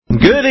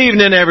Good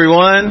evening,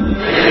 everyone.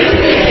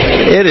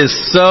 It is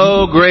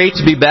so great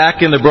to be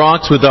back in the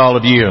Bronx with all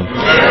of you.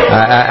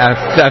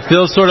 I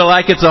feel sort of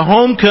like it's a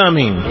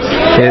homecoming.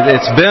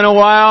 It's been a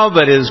while,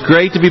 but it's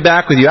great to be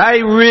back with you.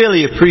 I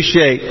really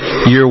appreciate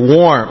your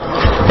warmth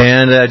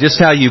and just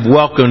how you've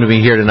welcomed me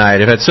here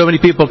tonight. I've had so many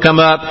people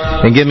come up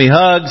and give me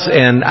hugs,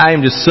 and I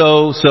am just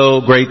so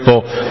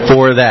grateful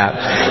for that.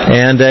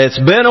 And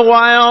it's been a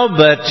while,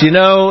 but you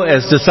know,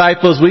 as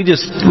disciples, we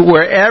just,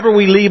 wherever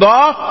we leave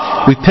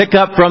off, we pick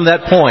up from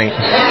that point,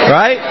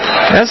 right?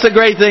 That's the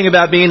great thing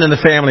about being in the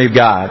family of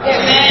God.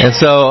 And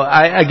so,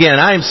 I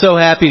am so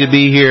happy to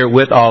be here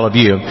with all of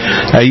you.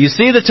 You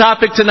see the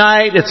topic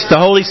tonight, it's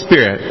the Holy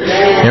Spirit.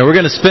 And we're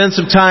going to spend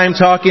some time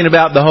talking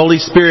about the Holy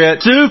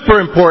Spirit. Super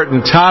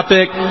important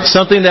topic,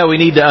 something that we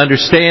need to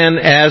understand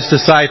as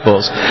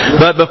disciples.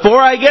 But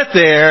before I get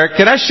there,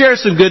 can I share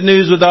some good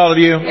news with all of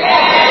you?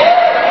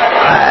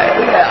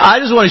 I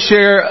just want to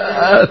share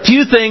a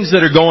few things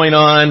that are going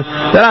on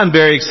that I'm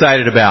very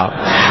excited about.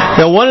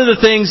 Now, one of the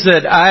things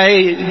that I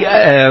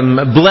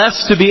am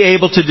blessed to be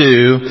able to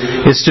do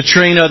is to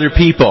train other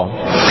people.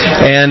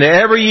 And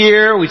every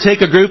year we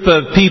take a group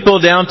of people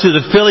down to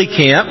the Philly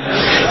camp,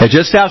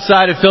 just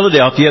outside of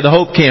Philadelphia, the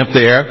Hope Camp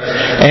there.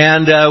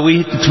 And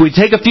we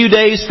take a few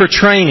days for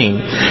training.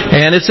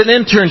 And it's an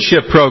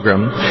internship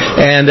program.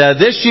 And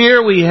this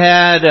year we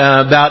had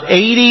about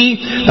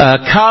 80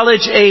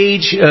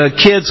 college-age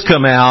kids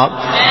come out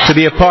to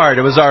be a part.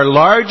 It was our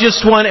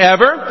largest one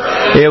ever.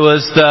 It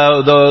was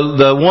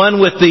the one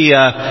with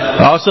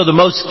also the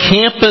most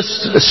campus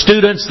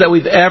students that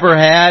we've ever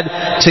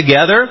had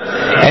together.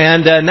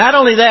 And not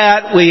only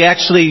that, we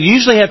actually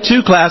usually have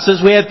 2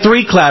 classes. We had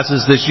 3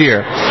 classes this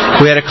year.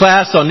 We had a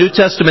class on New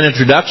Testament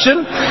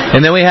introduction,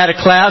 and then we had a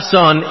class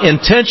on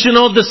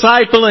intentional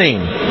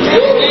discipling.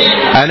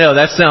 I know,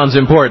 that sounds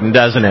important,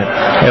 doesn't it?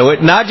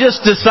 Not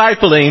just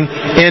discipling,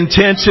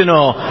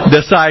 intentional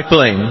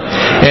discipling.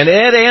 And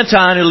Ed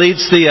Anton, who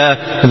leads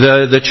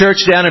the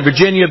church down in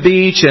Virginia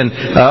Beach and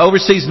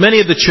oversees many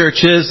of the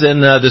churches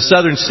in the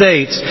southern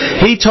states,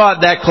 he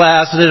taught that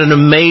class and did an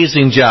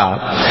amazing job.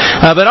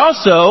 But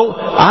also,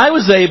 I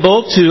was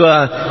able to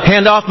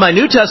hand off my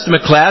New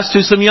Testament class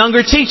to some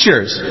younger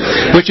teachers,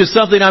 which is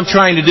something I'm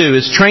trying to do,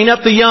 is train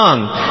up the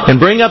young and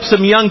bring up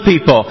some young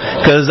people,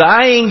 because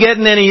I ain't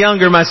getting any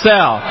younger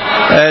myself.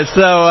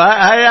 So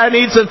I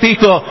need some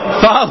people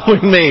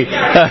following me.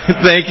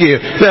 Thank you.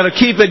 That'll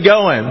keep it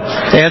going.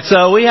 And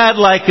so we had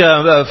like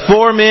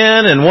 4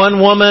 men and 1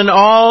 woman,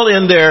 all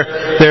in their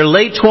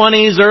late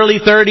 20s, early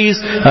 30s,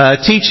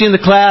 teaching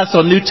the class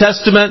on New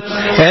Testament.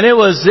 And it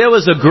was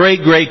a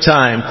great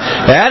time.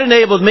 That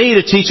enabled me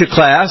to teach a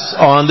class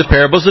on the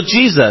parables of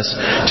Jesus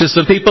to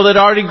some people that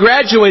already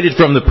graduated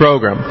from the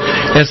program.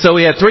 And so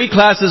we had 3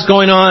 classes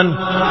going on.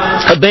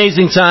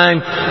 Amazing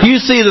time. You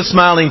see the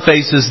smiling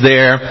faces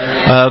there.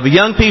 The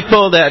young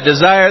people that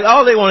desire,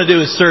 all they want to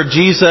do is serve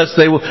Jesus.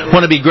 They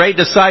want to be great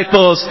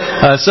disciples.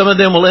 Some of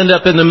them will end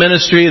up in the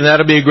ministry, and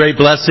that'll be a great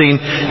blessing.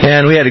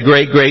 And we had a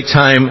great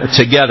time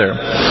together.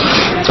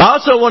 I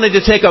also wanted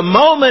to take a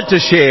moment to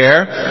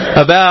share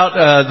about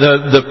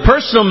the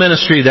personal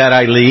ministry that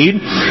I lead,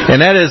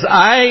 and that is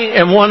I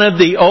am one of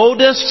the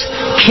oldest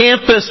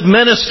campus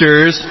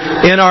ministers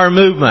in our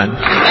movement.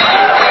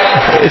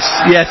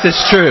 Yes,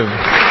 it's true.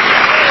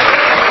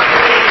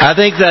 I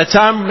think that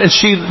Tom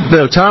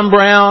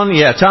Brown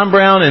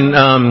and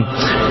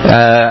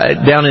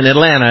down in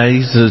Atlanta,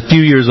 he's a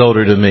few years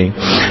older than me.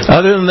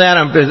 Other than that,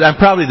 I'm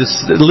probably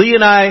Lee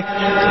and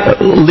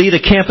I lead a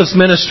campus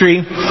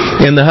ministry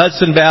in the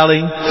Hudson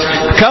Valley.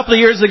 A couple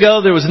of years ago,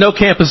 there was no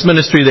campus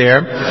ministry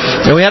there,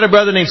 and we had a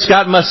brother named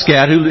Scott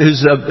Muscat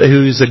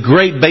who's a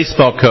great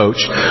baseball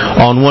coach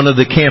on one of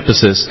the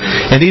campuses,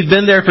 and he'd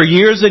been there for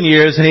years and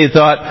years, and he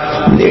thought,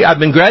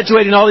 I've been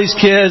graduating all these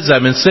kids,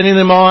 I've been sending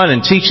them on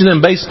and teaching them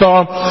baseball.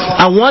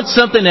 I want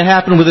something to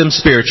happen with them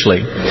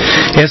spiritually.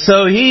 And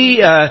so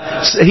he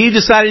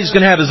decided he's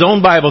going to have his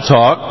own Bible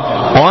talk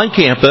on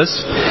campus.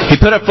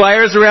 He put up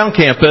flyers around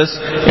campus,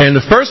 and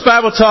the first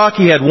Bible talk,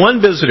 he had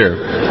 1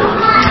 visitor.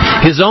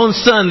 His own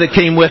son that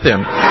came with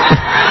him.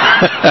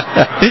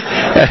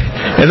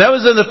 And that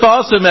was in the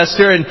fall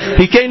semester, and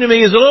he came to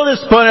me, he was a little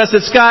disappointed. I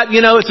said, Scott,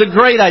 it's a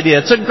great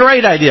idea. It's a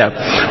great idea.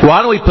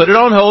 Why don't we put it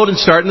on hold and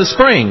start in the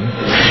spring?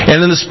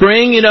 And in the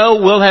spring,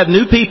 we'll have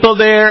new people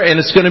there, and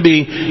it's going to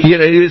be,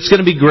 it's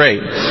going to be great.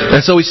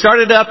 And so we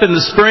started up in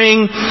the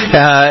spring,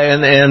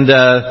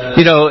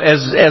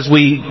 as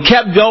we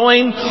kept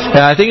going,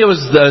 I think it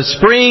was the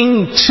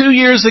spring 2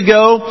 years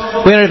ago,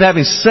 we ended up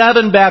having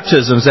 7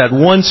 baptisms at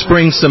one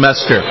spring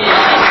semester.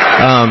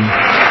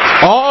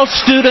 All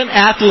student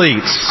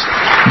athletes,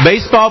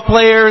 baseball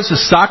players,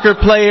 soccer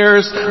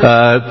players,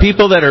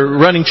 people that are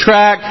running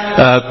track,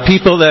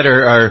 people that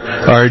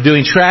are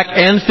doing track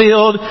and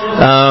field,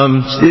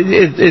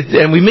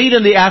 and we meet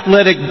in the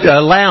athletic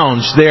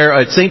lounge there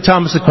at St.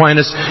 Thomas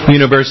Aquinas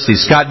University.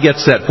 Scott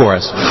gets that for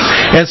us.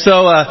 And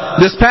so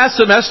this past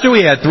semester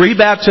we had 3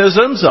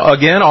 baptisms,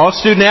 again, all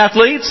student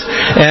athletes,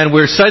 and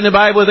we're studying the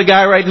Bible with a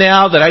guy right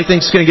now that I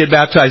think is going to get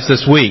baptized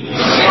this week.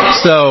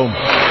 So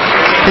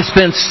It's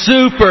been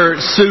super,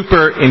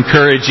 super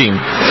encouraging.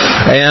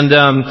 And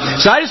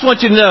so I just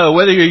want you to know,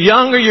 whether you're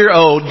young or you're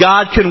old,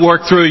 God can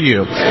work through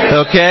you.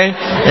 Okay?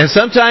 And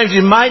sometimes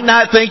you might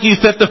not think you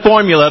fit the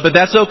formula, but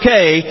that's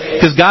okay,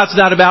 because God's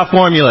not about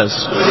formulas.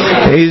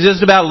 He's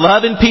just about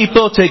loving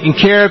people, taking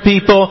care of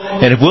people,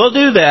 and if we'll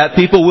do that,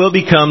 people will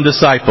become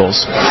disciples.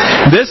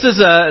 This is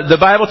the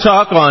Bible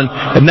Talk on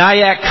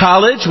Nyack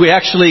College. We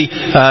actually,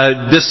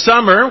 this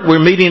summer,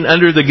 we're meeting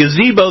under the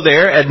gazebo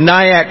there at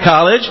Nyack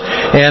College,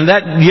 and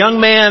that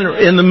young man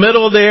in the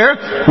middle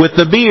there with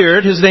the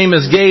beard, his name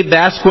is Gabe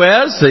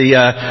Vasquez. He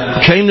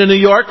came to New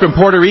York from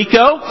Puerto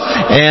Rico,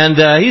 and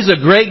he's a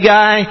great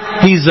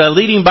guy. He's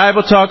leading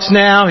Bible Talks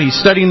now. He's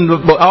studying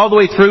all the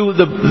way through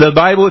the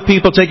Bible with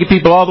people, taking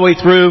people all the way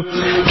through.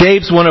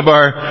 Gabe's one of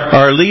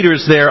our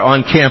leaders there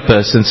on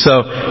campus, and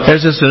so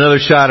there's just another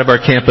shot of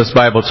our campus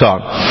Bible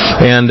Talk.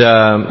 And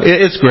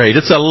it's great.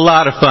 It's a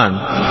lot of fun.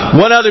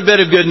 One other bit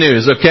of good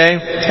news,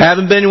 okay? I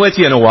haven't been with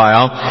you in a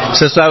while.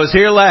 Since I was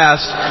here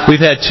last,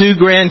 we've had 2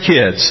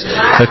 grandkids.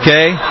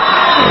 Okay?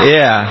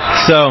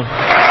 Yeah. So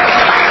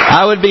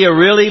I would be a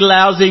really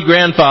lousy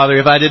grandfather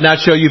if I did not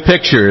show you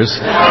pictures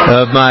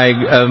of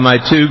my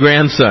 2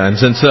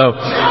 grandsons. And so,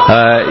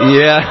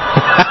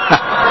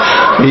 yeah.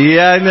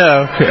 Yeah, I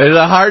know. It's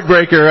a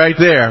heartbreaker right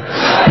there.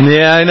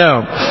 Yeah, I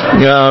know.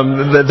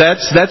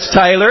 That's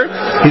Tyler.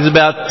 He's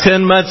about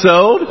 10 months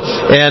old,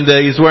 and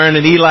he's wearing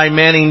an Eli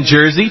Manning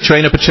jersey.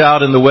 Train up a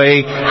child in the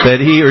way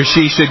that he or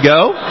she should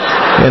go,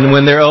 and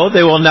when they're old,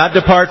 they will not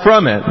depart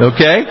from it.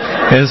 Okay?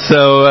 And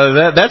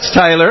so that's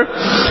Tyler.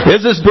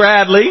 This is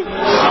Bradley.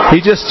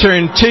 He just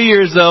turned 2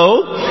 years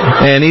old,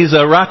 and he's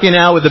rocking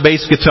out with the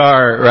bass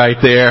guitar right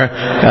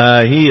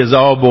there. He is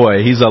all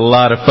boy. He's a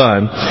lot of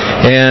fun.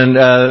 And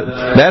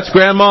that's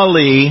Grandma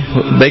Lee.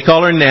 They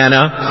call her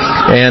Nana,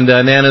 and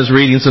Nana's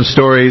reading some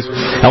stories.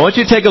 I want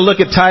you to take a look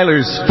at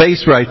Tyler's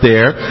face right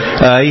there.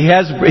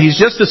 He's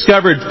just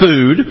discovered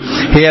food.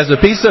 He has a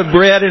piece of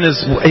bread in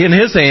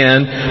his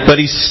hand, but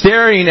he's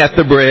staring at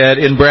the bread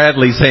in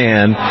Bradley's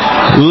hand,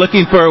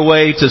 looking for a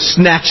way to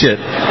snatch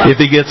it if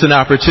he gets an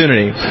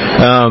opportunity.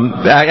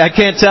 I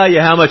can't tell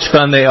you how much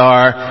fun they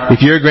are.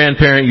 If you're a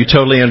grandparent, you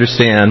totally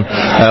understand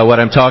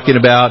what I'm talking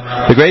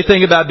about. The great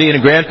thing about being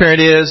a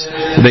grandparent is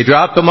they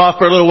drop them off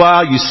for a little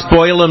while, you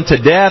spoil them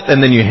to death,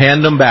 and then you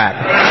hand them back.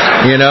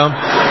 You know?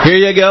 Here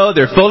you go.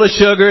 They're full of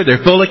sugar.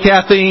 They're full of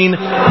caffeine.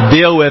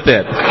 Deal with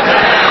it.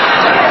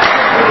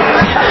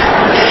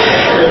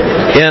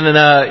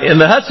 In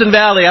the Hudson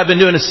Valley, I've been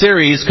doing a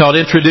series called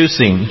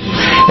Introducing,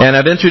 and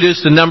I've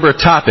introduced a number of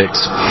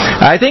topics.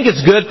 I think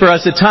it's good for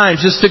us at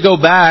times just to go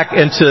back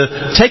and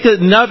to take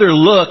another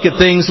look at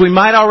things we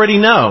might already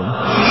know.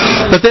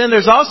 But then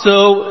there's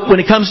also, when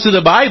it comes to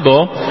the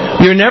Bible,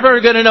 you're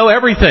never going to know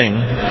everything.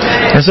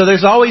 And so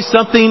there's always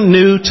something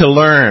new to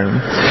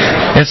learn.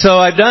 And so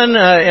I've done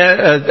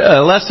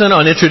a lesson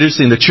on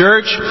introducing the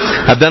church.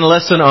 I've done a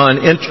lesson on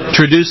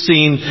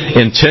introducing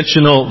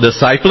intentional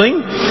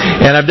discipling.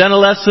 And I've done a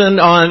lesson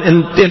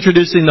on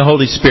introducing the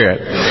Holy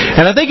Spirit.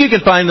 And I think you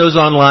can find those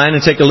online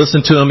and take a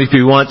listen to them if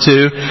you want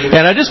to.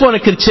 And I just want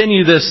to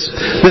continue this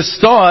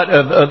thought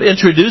of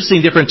introducing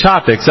different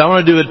topics. I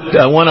want to do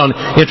one on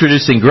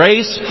introducing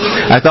grace.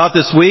 I thought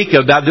this week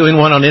about doing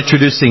one on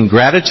introducing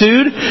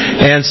gratitude.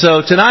 And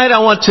so tonight I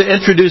want to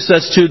introduce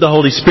us to the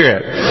Holy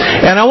Spirit.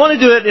 And I want to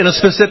do it in a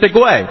specific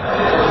way.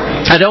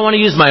 I don't want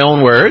to use my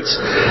own words.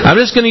 I'm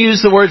just going to use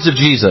the words of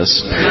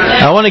Jesus.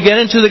 I want to get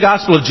into the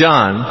Gospel of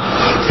John,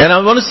 and I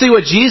want to see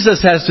what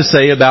Jesus has to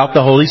say about the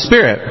Holy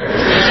Spirit.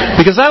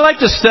 Because I like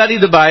to study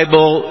the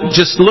Bible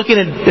just looking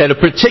at a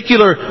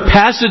particular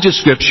passage of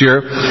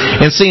Scripture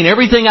and seeing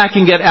everything I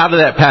can get out of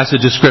that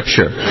passage of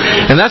Scripture.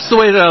 And that's the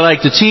way that I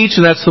like to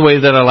teach, and that's the way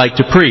that I like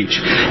to preach.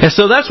 And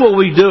so that's what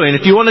we're doing.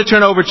 If you want to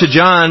turn over to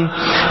John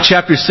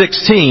chapter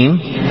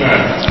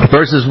 16,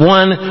 verses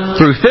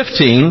 1 through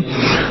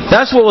 15,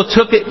 that's what we'll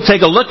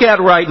take a look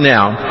at right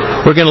now.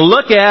 We're going to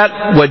look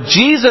at what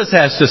Jesus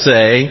has to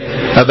say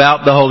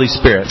about the Holy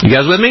Spirit. You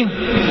guys with me?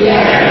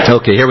 Yeah.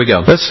 Okay, here we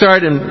go. Let's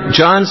start in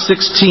John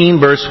 16,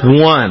 verse 1.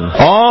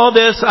 All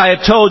this I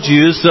have told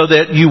you so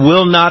that you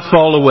will not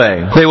fall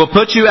away. They will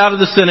put you out of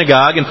the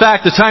synagogue. In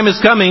fact, the time is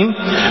coming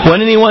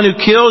when anyone who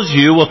kills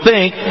you will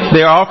think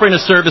they are offering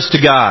a service to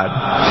God.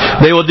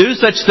 They will do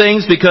such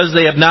things because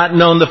they have not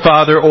known the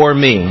Father or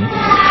me.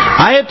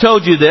 I have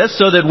told you this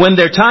so that when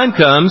their time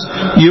comes,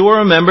 you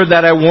will remember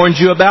that I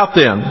warned you about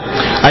them.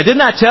 I did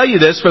not tell you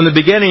this from the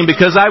beginning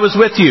because I was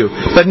with you.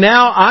 But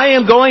now I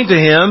am going to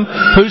Him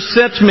who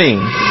sent me.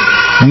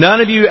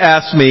 None of you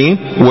asked me,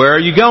 where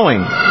are you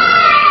going?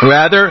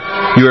 Rather,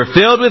 you are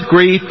filled with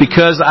grief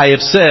because I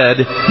have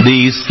said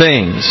these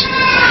things.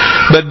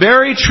 But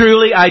very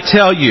truly I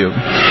tell you,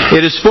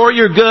 it is for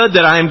your good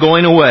that I am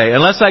going away.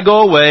 Unless I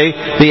go away,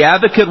 the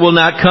advocate will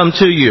not come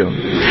to you.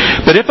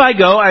 But if I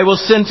go, I will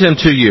send him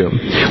to you.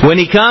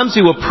 When he comes, he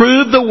will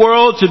prove the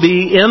world to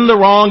be in the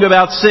wrong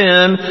about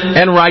sin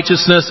and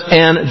righteousness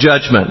and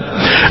judgment.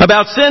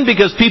 About sin,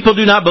 because people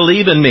do not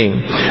believe in me.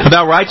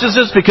 About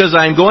righteousness, because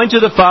I am going to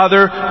the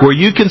Father where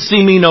you can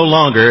see me no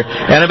longer.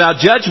 And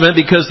about judgment,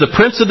 because the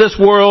prince of this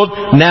world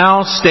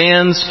now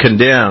stands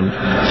condemned.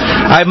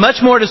 I have much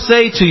more to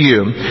say to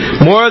you,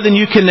 more than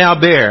you can now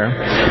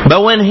bear.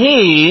 But when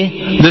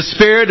He, the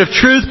Spirit of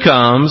truth,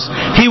 comes,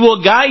 He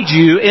will guide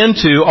you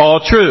into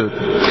all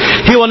truth.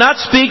 He will not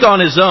speak on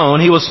His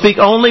own. He will speak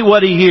only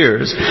what He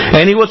hears.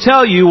 And He will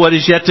tell you what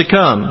is yet to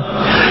come.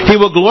 He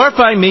will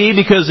glorify me,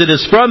 because it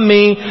is from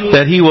me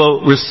that He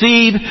will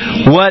receive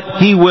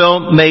what He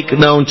will make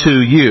known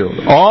to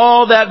you.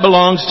 All that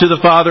belongs to the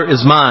Father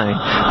is mine.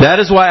 That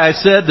is why I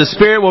said the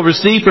Spirit will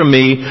receive from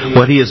me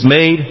what He has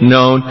made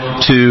known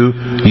to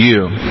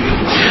you.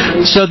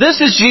 So this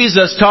is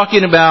Jesus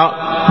talking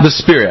about the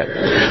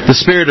Spirit. The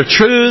Spirit of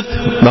truth,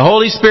 the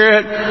Holy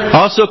Spirit,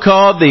 also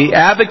called the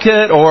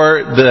advocate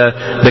or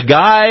the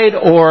guide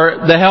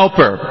or the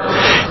helper.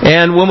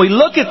 And when we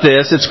look at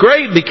this, it's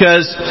great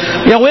because,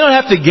 we don't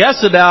have to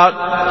guess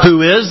about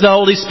who is the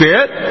Holy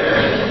Spirit.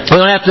 We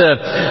don't have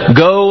to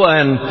go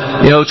and,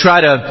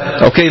 try to,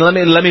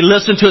 let me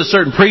listen to a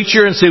certain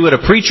preacher and see what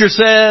a preacher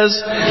says.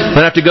 We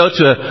don't have to go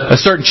to a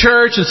certain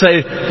church and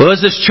say, well,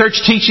 is this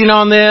church teaching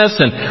on this?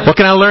 And what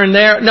can I learn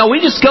there? No,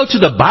 we just go to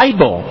the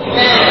Bible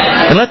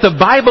and let the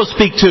Bible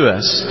speak to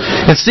us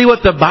and see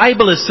what the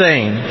Bible is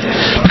saying.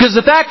 Because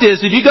the fact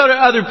is, if you go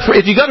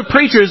to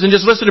preachers and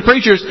just listen to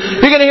preachers,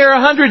 you're going to hear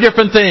 100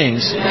 different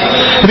things.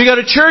 If you go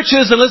to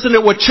churches and listen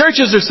to what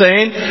churches are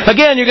saying,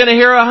 again, you're going to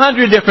hear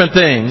 100 different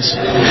things.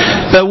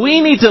 But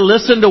we need to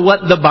listen to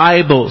what the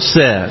Bible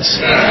says.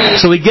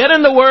 So we get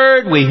in the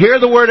Word, we hear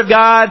the Word of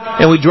God,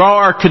 and we draw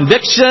our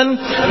conviction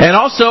and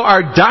also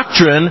our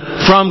doctrine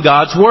from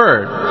God's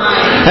Word.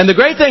 And the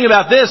great thing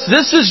about this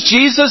is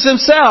Jesus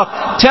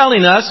Himself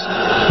telling us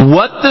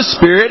what the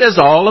Spirit is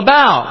all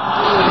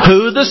about,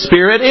 who the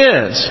Spirit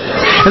is.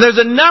 And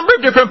there's a number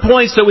of different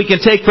points that we can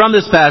take from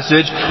this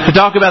passage to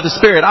talk about the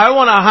Spirit. I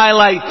want to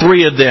highlight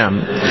 3 of them.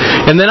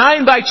 And then I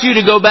invite you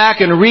to go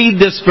back and read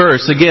this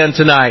verse again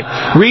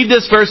tonight. Read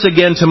this verse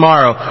again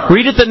tomorrow.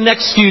 Read it the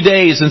next few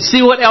days and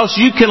see what else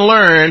you can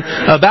learn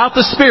about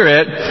the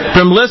Spirit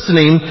from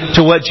listening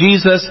to what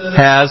Jesus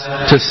has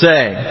to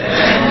say.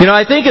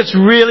 I think it's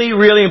really,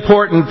 really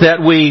important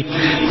that we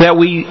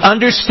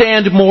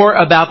understand more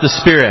about the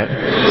Spirit.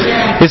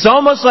 It's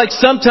almost like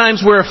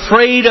sometimes we're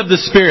afraid of the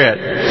Spirit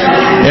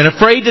and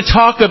afraid to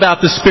talk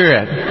about the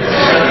Spirit.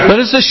 But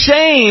it's a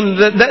shame,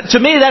 to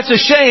me that's a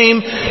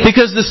shame,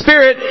 because the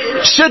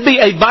Spirit should be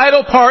a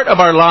vital part of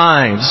our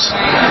lives.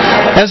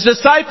 As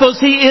disciples,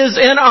 He is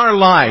in our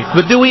life.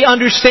 But do we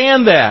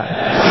understand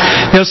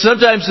that?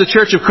 Sometimes the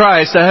Church of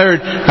Christ, I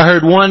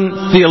heard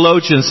one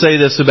theologian say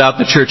this about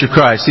the Church of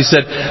Christ. He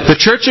said, the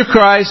Church of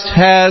Christ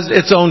has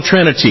its own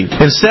Trinity.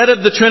 Instead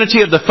of the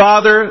Trinity of the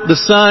Father, the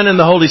Son, and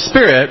the Holy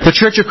Spirit, the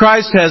Church of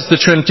Christ has the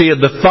Trinity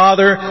of the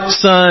Father,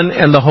 Son,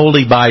 and the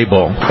Holy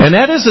Bible. And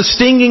that is a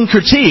stinging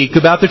critique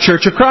about the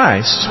Church of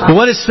Christ. But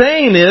what it's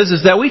saying is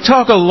that we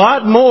talk a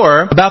lot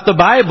more about the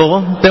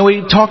Bible than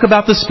we talk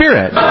about the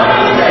Spirit.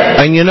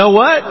 And you know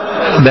what?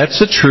 That's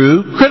a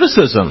true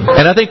criticism.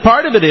 And I think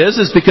part of it is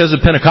because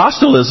of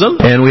Pentecostalism,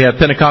 and we have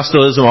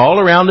Pentecostalism all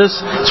around us.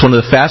 It's one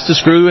of the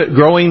fastest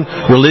growing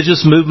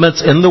religious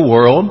movements in the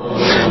world.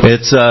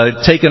 It's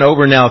taken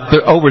over now.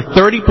 Over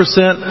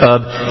 30%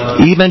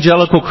 of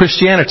evangelical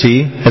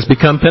Christianity has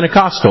become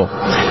Pentecostal,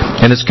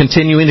 and it's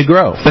continuing to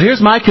grow. But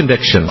here's my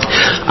conviction.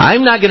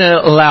 I'm not going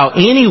to allow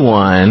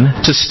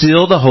anyone to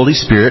steal the Holy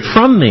Spirit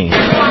from me.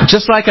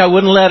 Just like I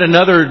wouldn't let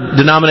another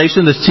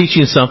denomination that's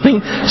teaching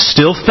something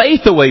steal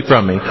faith away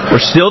from me, or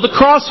steal the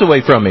cross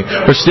away from me,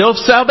 or steal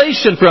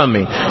salvation from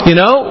me.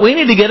 We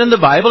need to get in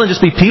the Bible and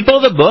just be people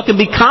of the book and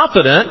be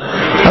confident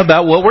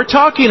about what we're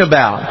talking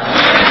about.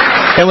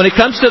 And when it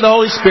comes to the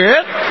Holy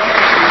Spirit,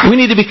 we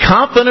need to be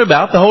confident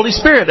about the Holy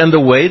Spirit and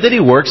the way that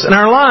He works in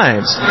our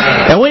lives.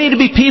 And we need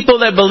to be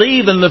people that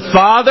believe in the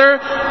Father,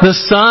 the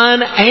Son,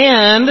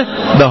 and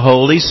the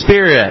Holy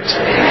Spirit.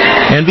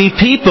 And be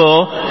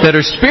people that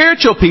are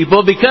spiritual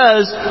people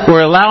because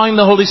we're allowing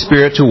the Holy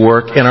Spirit to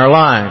work in our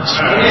lives.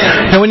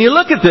 And when you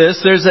look at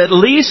this, there's at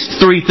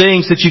least 3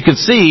 things that you can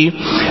see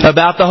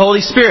about the Holy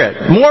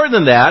Spirit. More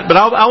than that,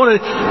 but I want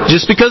to,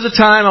 just because of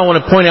time, I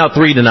want to point out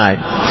 3 tonight.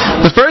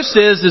 The first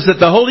is that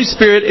the Holy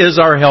Spirit is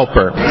our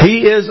helper.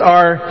 He is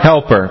our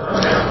helper.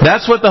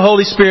 That's what the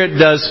Holy Spirit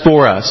does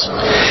for us.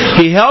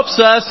 He helps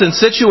us in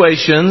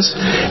situations,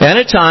 and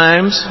at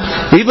times,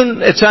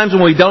 even at times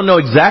when we don't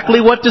know exactly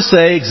what to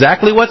say,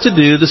 exactly what to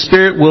do, the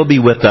Spirit will be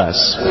with us.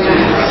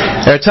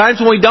 There are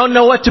times when we don't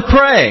know what to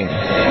pray.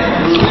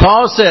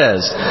 Paul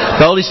says,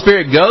 the Holy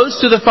Spirit goes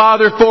to the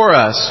Father for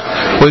us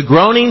with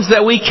groanings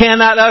that we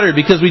cannot utter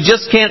because we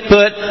just can't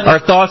put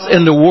our thoughts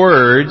into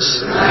words.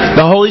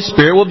 The Holy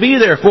Spirit will be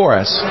there for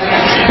us.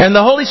 And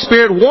the Holy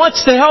Spirit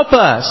wants to help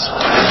us.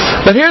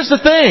 But here's the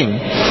thing.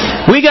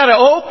 We got to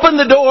open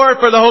the door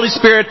for the Holy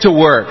Spirit to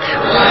work.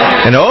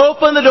 And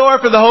open the door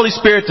for the Holy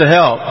Spirit to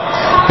help.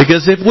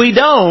 Because if we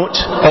don't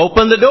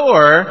open the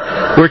door,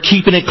 we're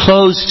keeping it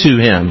closed to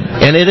Him.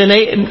 And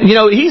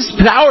He's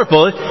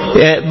powerful,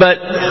 but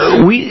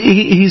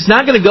He's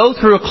not going to go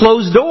through a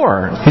closed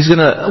door. He's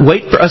going to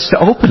wait for us to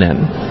open it.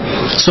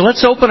 So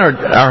let's open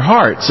our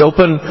hearts,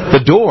 open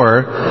the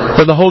door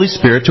for the Holy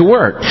Spirit to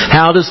work.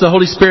 How does the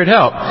Holy Spirit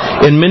help?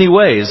 In many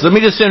ways. Let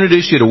me just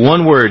introduce you to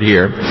one word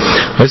here.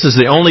 This is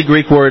the only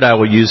Greek word I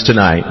will use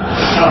tonight.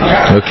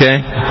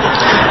 Okay?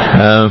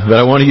 But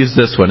I want to use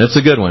this one. It's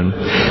a good one.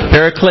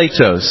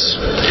 Parakletos.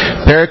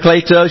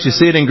 Parakletos, you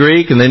see it in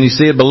Greek, and then you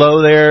see it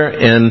below there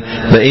in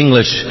the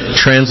English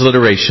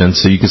transliteration.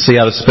 So you can see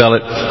how to spell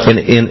it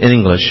in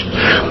English.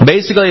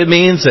 Basically, it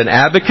means an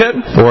advocate,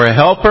 or a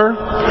helper,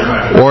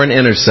 or an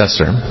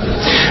intercessor.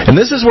 And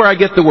this is where I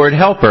get the word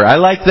helper. I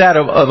like that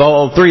of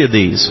all three of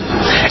these.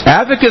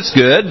 Advocate's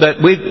good, but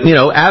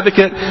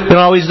advocate, we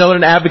don't always know what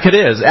an advocate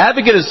is.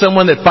 Advocate is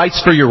someone that fights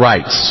for your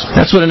rights.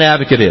 That's what an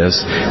advocate is.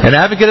 An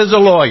advocate is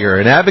a lawyer.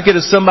 An advocate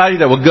is somebody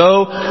that will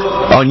go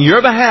on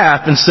your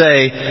behalf and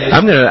say,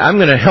 I'm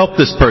going to help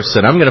this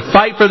person. I'm going to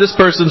fight for this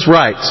person's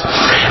rights.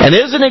 And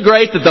isn't it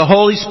great that the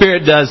Holy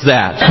Spirit does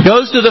that?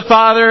 Goes to the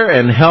Father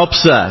and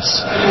helps us.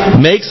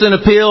 Makes an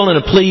appeal and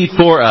a plea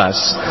for us.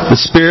 The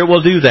Spirit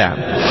will do that.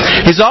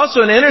 He's also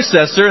an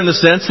intercessor in the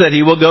sense that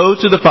He will go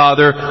to the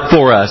Father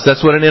for us.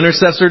 That's what an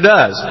intercessor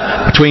does.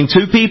 Between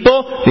two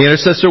people, the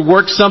intercessor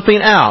works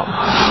something out.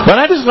 But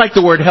I just like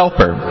the word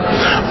helper,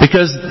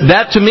 because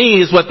that to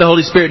me is what the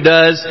Holy Spirit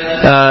does,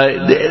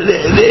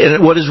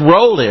 what His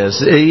role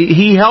is.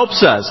 He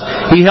helps us.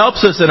 He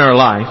helps us in our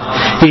life.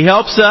 He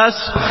helps us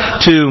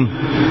to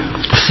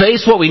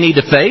face what we need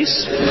to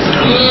face.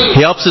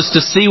 He helps us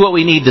to see what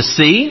we need to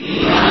see.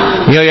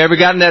 You ever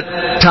gotten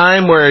that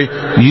time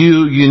where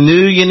you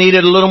knew you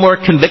needed a little more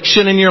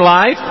conviction in your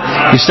life?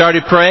 You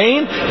started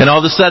praying, and all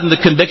of a sudden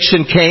the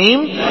conviction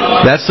came.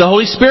 That's the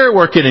Holy Spirit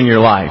working in your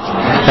life.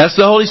 That's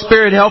the Holy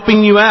Spirit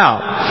helping you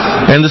out.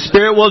 And the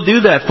Spirit will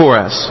do that for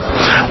us.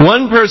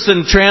 One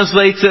person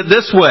translates it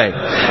this way,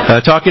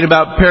 talking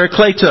about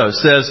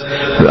Parakletos, says,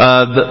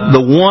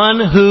 the one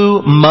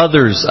who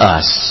mothers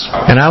us.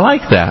 And I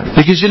like that.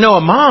 Because a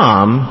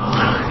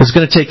mom is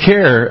going to take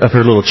care of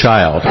her little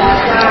child.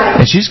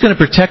 And she's going to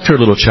protect her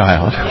little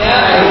child.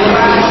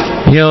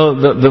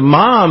 The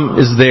mom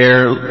is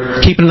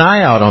there keeping an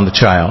eye out on the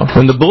child.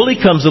 When the bully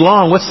comes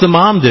along, what's the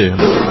mom do?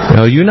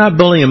 No, you're not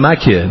bullying my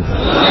kid.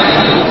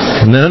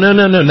 No,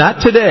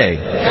 not today.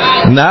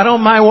 Not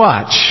on my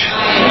watch.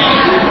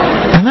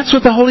 And that's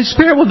what the Holy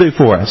Spirit will do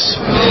for us.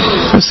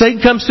 When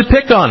Satan comes to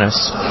pick on us,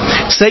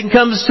 Satan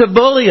comes to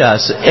bully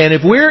us, and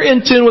if we're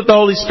in tune with the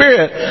Holy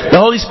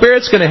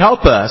Spirit's going to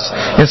help us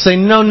and say,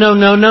 no,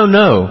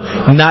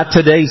 not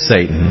today,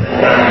 Satan.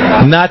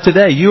 Not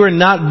today. You are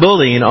not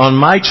bullying on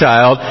my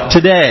child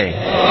today.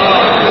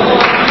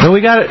 And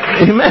we got it.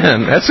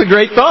 Amen. That's a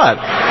great thought.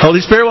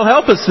 Holy Spirit will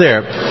help us there.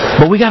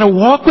 But we got to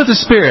walk with the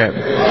Spirit.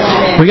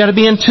 We got to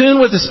be in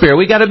tune with the Spirit.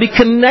 We got to be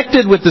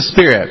connected with the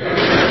Spirit.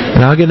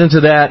 And I'll get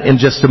into that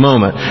in just a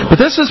moment. But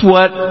this is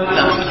what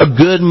a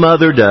good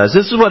mother does.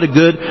 This is what a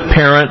good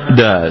parent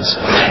does.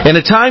 And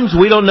at times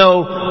we don't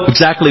know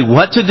exactly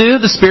what to do.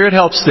 The Spirit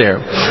helps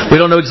there.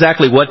 We don't know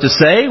exactly what to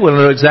say. We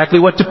don't know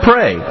exactly what to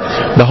pray.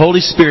 The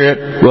Holy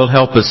Spirit will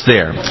help us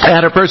there. I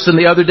had a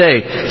person the other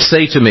day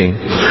say to me,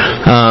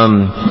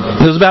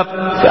 it was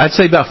I'd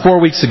say about 4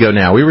 weeks ago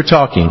now, we were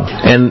talking,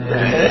 and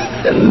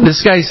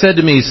this guy said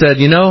to me, he said,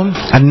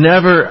 I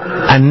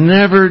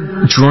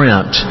never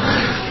dreamt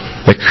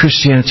that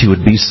Christianity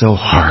would be so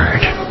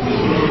hard.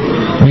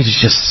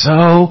 It's just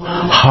so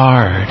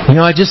hard.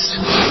 I just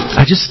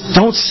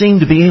don't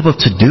seem to be able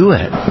to do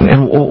it.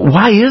 And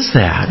why is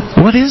that?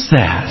 What is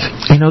that?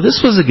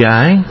 This was a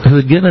guy who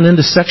had given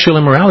into sexual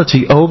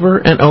immorality over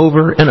and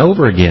over and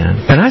over again.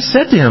 And I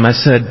said to him,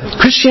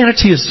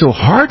 Christianity is so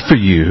hard for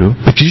you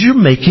because you're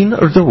making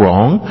the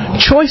wrong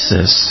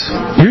choices.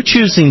 You're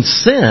choosing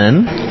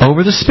sin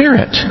over the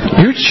Spirit.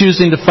 You're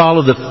choosing to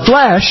follow the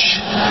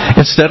flesh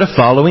instead of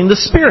following the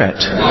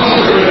Spirit.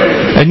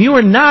 And you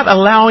are not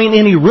allowing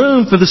any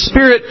room for the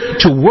Spirit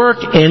to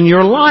work in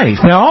your life.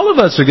 Now, all of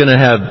us are going to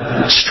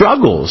have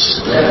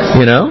struggles,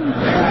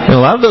 And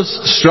a lot of those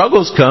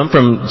struggles come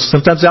from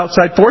sometimes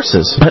outside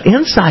forces. But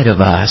inside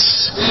of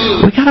us,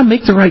 we got to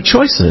make the right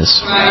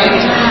choices.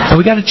 And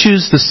we got to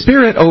choose the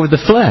Spirit over the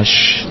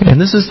flesh.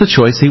 And this is the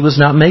choice he was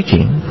not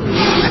making.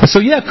 And so,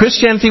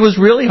 Christianity was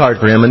really hard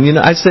for him. And,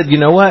 I said, you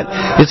know what?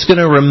 It's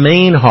going to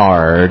remain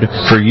hard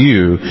for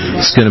you.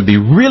 It's going to be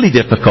really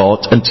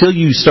difficult until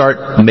you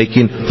start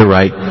making the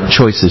right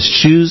choices.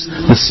 Choose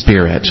the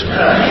Spirit.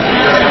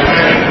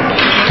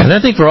 And I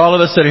think for all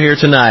of us that are here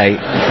tonight,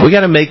 we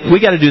got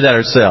to do that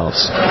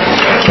ourselves.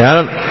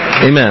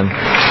 Amen.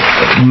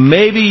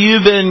 Maybe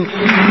you've been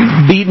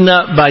beaten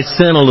up by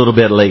sin a little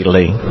bit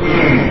lately.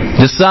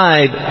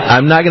 Decide,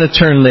 I'm not going to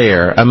turn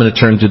there. I'm going to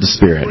turn to the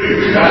Spirit.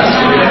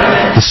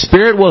 The The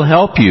Spirit will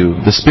help you.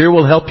 The Spirit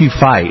will help you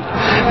fight.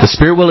 The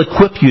Spirit will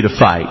equip you to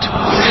fight.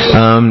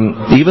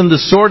 Even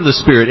the sword of the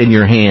Spirit in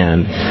your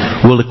hand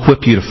will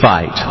equip you to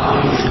fight.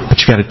 But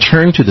you got to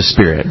turn to the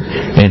Spirit,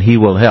 and He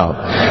will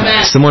help.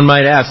 Someone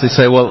might ask, they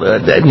say, well,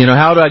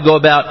 how do I go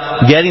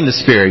about getting the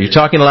Spirit? You're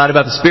talking a lot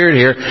about the Spirit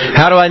here.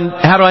 How do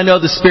I know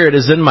the Spirit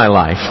is in my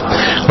life?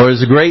 Well,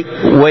 there's a great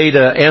way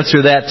to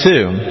answer that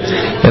too,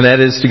 and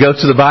that is to go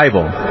to the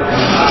Bible.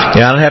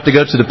 I don't have to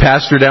go to the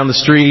pastor down the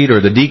street or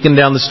the deacon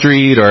down the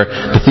street or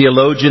the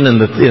theologian in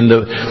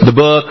the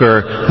book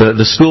or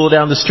the school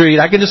down the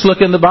street. I can just look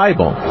in the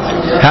Bible.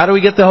 How do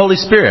we get the Holy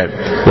Spirit?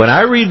 When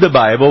I read the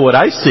Bible, what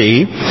I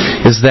see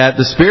is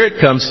that the Spirit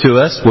comes to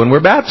us when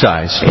we're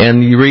baptized. And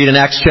you read in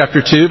Acts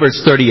chapter 2,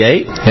 verse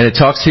 38, and it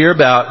talks here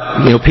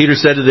about, Peter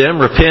said to them,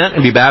 repent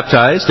and be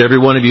baptized, every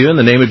one of you, in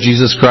the name of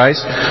Jesus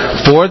Christ,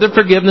 for the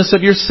forgiveness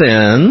of your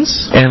sins.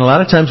 And a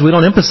lot of times we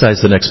don't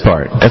emphasize the next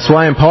part. That's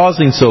why I'm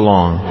pausing so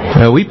long.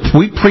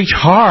 We preach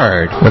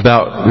hard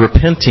about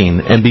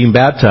repenting and being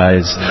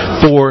baptized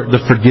for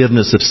the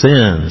forgiveness of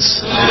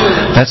sins.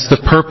 That's the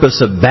purpose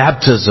of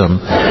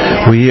baptism.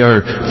 We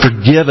are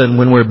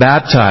forgiven when we're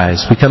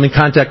baptized. We come in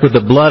contact with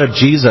the blood of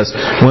Jesus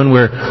when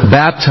we're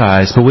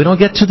baptized. But we don't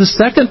get to the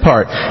second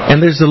part. And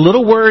there's a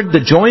little word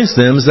that joins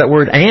them, is that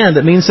word "and,"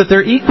 that means that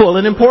they're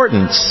equal in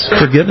importance.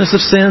 Forgiveness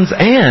of sins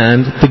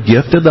and the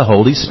gift of the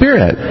Holy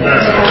Spirit.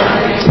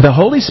 The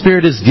Holy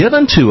Spirit is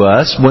given to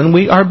us when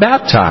we are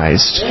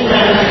baptized.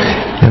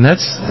 And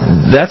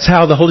that's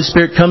how the Holy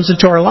Spirit comes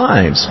into our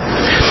lives.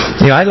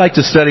 I like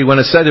to study, when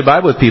I study the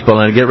Bible with people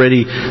and I get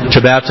ready to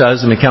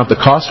baptize them and count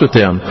the cost with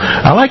them,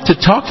 I like to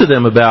talk to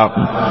them about,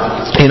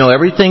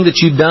 everything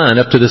that you've done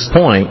up to this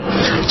point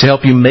to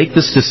help you make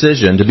this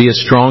decision to be a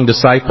strong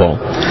disciple.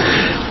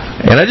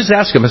 And I just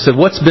ask them, I said,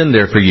 what's been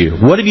there for you?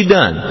 What have you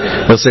done?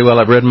 They'll say, well,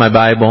 I've read my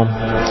Bible,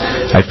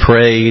 I've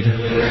prayed,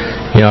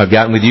 I've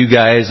gotten with you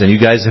guys, and you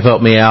guys have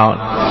helped me out.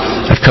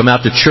 I've come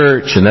out to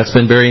church, and that's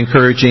been very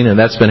encouraging, and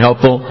that's been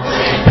helpful.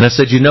 And I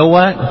said, you know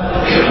what?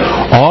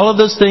 All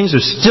of those things are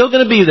still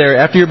going to be there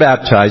after you're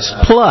baptized,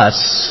 plus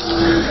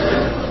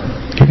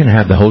you're going to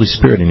have the Holy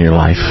Spirit in your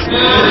life.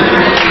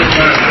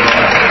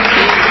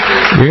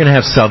 You're going to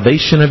have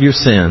salvation of your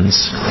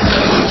sins.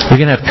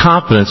 You're going to have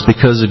confidence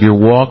because of your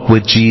walk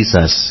with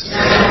Jesus.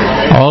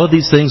 All of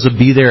these things will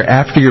be there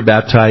after you're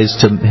baptized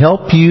to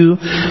help you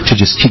to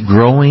just keep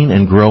growing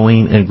and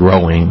growing and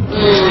growing.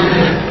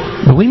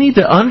 But we need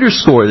to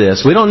underscore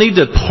this. We don't need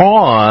to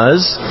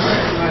pause,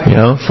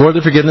 for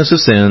the forgiveness of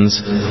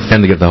sins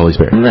and to get the Holy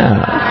Spirit.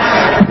 No.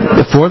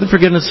 For the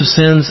forgiveness of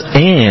sins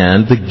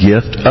and the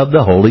gift of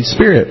the Holy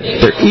Spirit.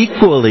 They're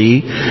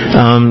equally,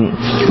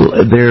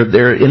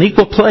 they're in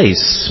equal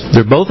place.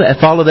 They're both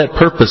follow that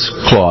purpose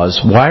clause.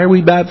 Why are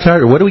we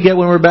baptized? Or what do we get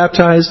when we're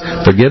baptized?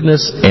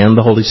 Forgiveness and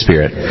the Holy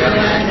Spirit.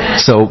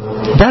 So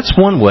that's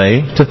one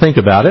way to think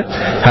about it.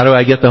 How do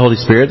I get the Holy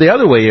Spirit? The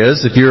other way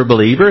is, if you're a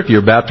believer, if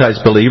you're a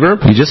baptized believer,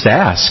 you just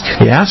ask.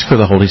 You ask for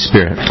the Holy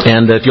Spirit.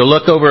 And if you'll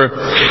look over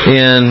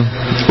in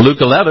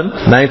Luke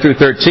 11, 9 through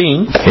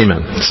 13,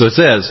 amen. So it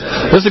says,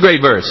 this is a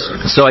great verse.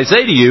 So I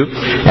say to you,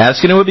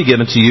 ask and it will be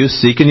given to you,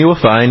 seek and you will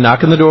find,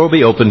 knock and the door will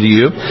be opened to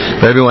you.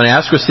 For everyone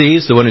asks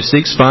receives, the one who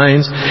seeks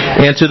finds,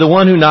 and to the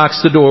one who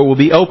knocks the door will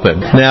be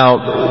opened.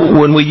 Now,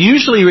 when we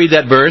usually read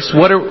that verse,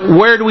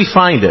 where do we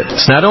find it?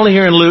 It's not only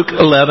here in Luke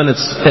 11,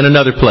 it's in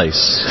another place.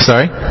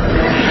 Sorry?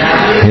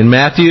 In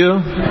Matthew,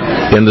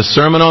 in the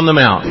Sermon on the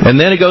Mount. And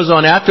then it goes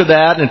on after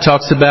that and it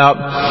talks about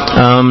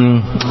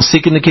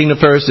seeking the kingdom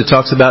first. It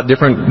talks about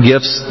different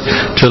gifts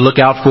to look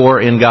out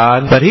for in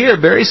God. But here,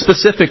 very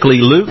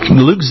specifically,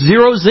 Luke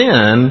zeroes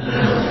in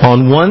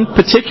on one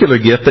particular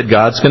gift that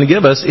God's going to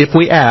give us if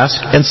we ask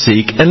and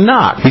seek and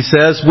knock. He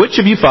says, which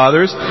of you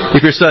fathers,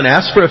 if your son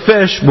asks for a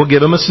fish, will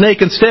give him a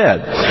snake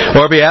instead?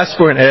 Or if he asks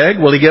for an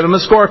egg, will he give him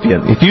a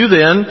scorpion? If you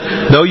then,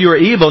 though you are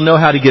evil, know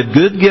how to give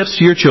good gifts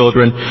to your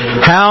children,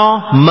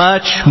 how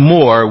much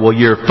more will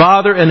your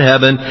Father in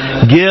heaven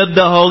give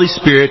the Holy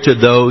Spirit to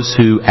those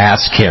who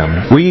ask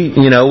Him?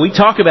 We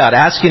talk about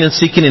asking and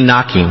seeking and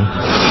knocking.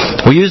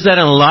 We use that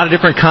in a lot of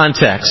different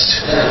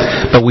contexts,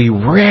 but we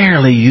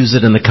rarely use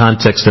it in the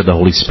context of the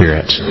Holy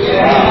Spirit.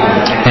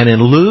 And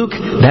in Luke,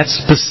 that's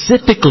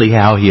specifically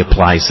how he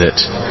applies it.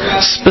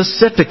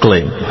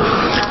 Specifically.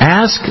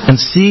 Ask and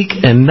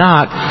seek and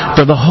knock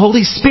for the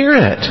Holy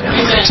Spirit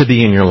to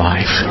be in your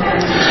life.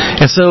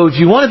 And so if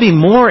you want to be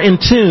more in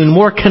tune,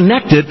 more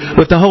connected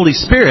with the Holy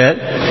Spirit,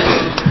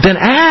 then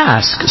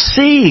ask,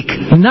 seek,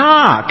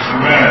 knock.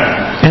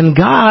 And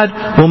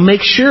God will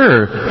make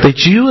sure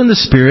that you and the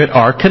Spirit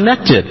are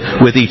connected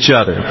with each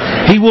other.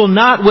 He will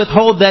not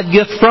withhold that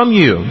gift from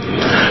you,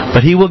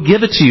 but He will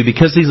give it to you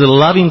because He's a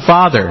loving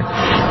Father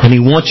and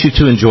He wants you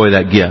to enjoy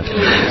that gift.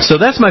 So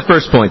that's my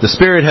first point. The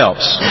Spirit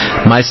helps.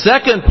 My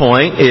second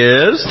point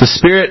is the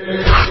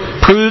Spirit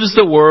proves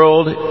the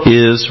world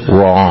is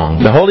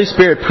wrong. The Holy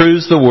Spirit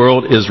proves the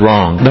world is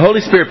wrong. The Holy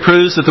Spirit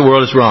proves that the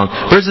world is wrong.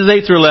 Verses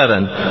 8 through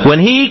 11.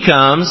 When He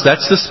comes,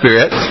 that's the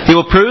Spirit, He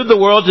will prove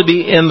the world to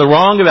be in the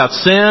wrong about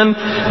sin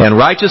and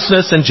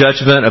righteousness and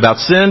judgment.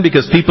 About sin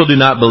because people do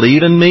not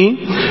believe in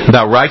Me.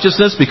 About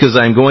righteousness because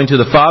I am going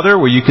to the Father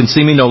where you can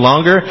see Me no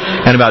longer.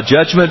 And about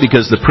judgment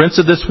because the prince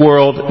of this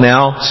world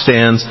now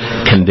stands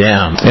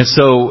condemned. And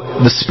so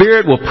the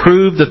Spirit will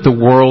prove that the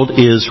world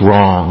is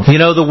wrong.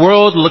 You know, the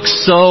world looks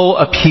so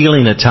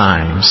appealing at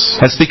times.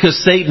 That's because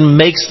Satan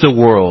makes the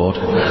world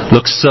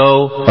look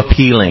so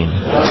appealing.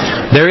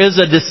 There is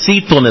a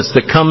deceitfulness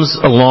that comes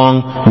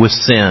along with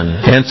sin.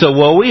 And so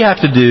what we have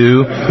to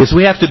do is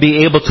we have to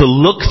be able to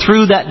look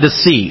through that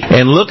deceit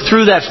and look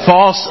through that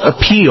false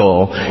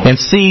appeal and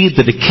see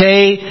the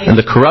decay and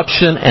the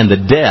corruption and the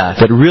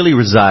death that really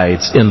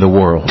resides in the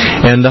world.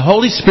 And the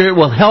Holy Spirit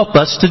will help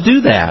us to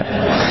do that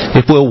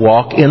if we'll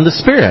walk in the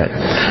Spirit.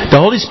 The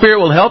Holy Spirit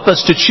will help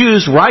us to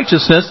choose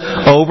righteousness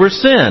over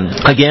sin.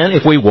 Again,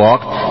 if we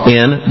walk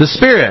in the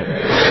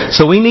Spirit.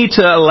 So we need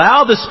to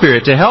allow the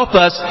Spirit to help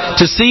us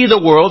to see the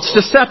world's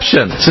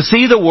deception, to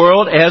see the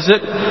world as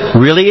it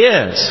really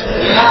is.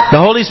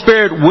 The Holy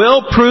Spirit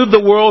will prove the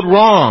world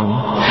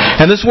wrong.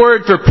 And this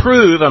word for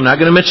prove, I'm not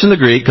going to mention the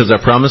Greek because I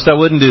promised I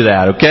wouldn't do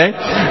that, okay?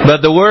 But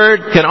the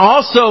word can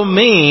also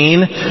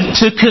mean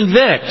to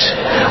convict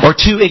or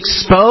to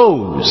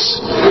expose.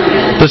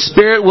 The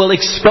Spirit will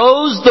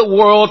expose the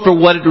world for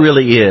what it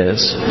really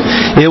is.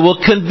 It will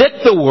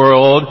convict the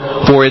world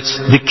for its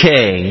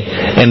decay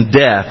and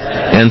death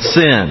and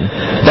sin.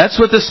 That's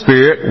what the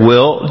Spirit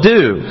will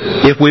do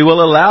if we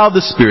will allow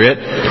the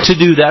Spirit to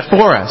do that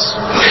for us.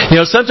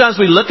 You know, sometimes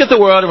we look at the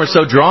world and we're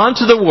so drawn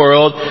to the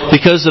world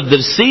because of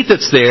the deceit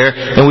that's there,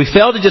 and we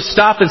fail to just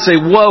stop and say,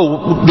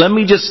 whoa, let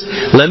me just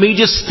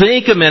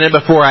think a minute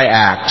before I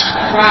act.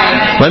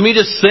 Right. Let me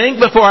just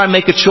think before I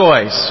make a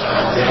choice.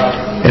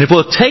 And if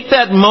we'll take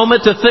that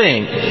moment to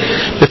think,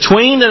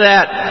 between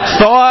that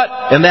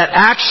thought and that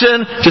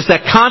action, just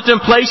that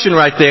contemplation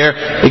right there,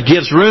 it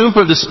gives room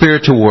for the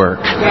Spirit to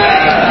work.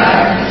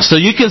 So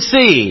you can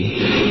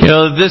see, you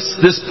know,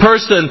 this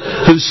person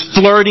who's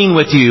flirting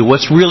with you,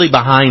 what's really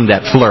behind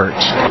that flirt.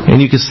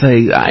 And you can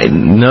say,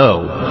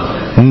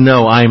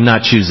 No, I'm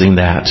not choosing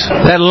that.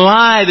 That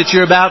lie that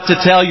you're about to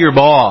tell your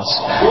boss,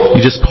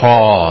 you just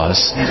pause.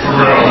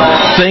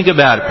 Think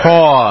about it.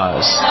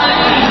 Pause.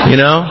 You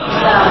know?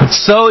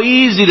 It's so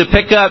easy to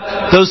pick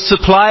up those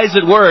supplies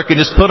at work and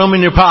just put them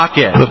in your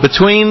pocket. But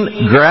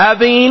between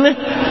grabbing,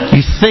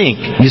 you think,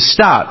 you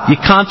stop, you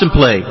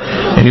contemplate,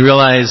 and you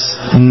realize,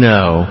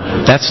 no,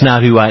 that's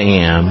not who I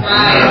am.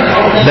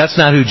 That's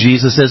not who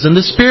Jesus is. And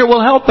the Spirit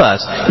will help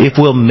us if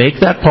we'll make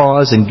that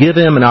pause and give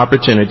Him an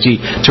opportunity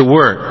to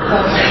work.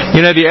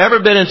 You know, have you ever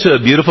been into a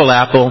beautiful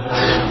apple?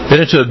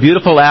 Been into a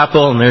beautiful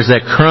apple and there's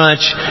that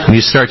crunch and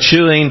you start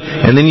chewing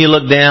and then you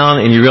look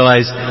down and you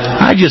realize,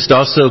 I just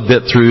also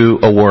bit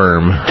through a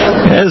worm.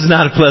 It's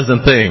not a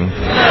pleasant thing.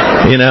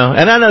 You know,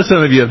 and I know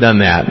some of you have done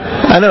that.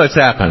 I know it's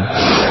happened.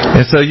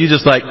 And so you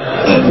just like,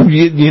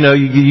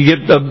 you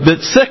get a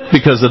bit sick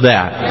because of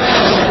that.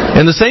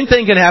 And the same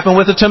thing can happen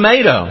with a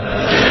tomato.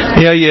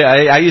 You know,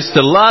 I used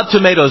to love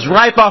tomatoes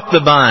ripe off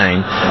the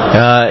vine.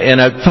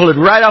 And I'd pull it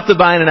right off the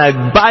vine and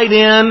I'd bite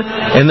in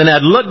and then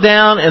I'd look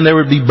down and there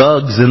would be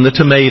bugs in the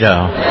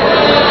tomato.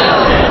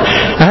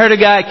 I heard a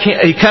guy,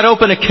 he cut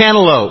open a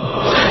cantaloupe,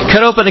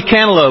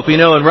 you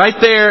know, and right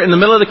there in the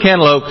middle of the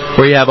cantaloupe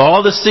where you have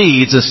all the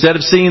seeds, instead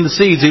of seeing the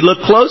seeds, he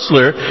looked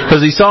closer because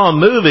he saw them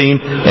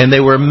moving and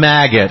they were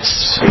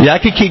maggots. Yeah,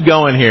 I could keep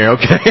going here,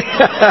 okay?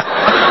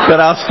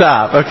 But I'll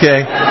stop,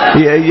 okay?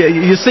 Yeah,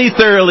 you see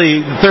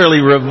thoroughly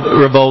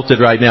revolted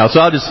right now,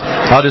 so I'll just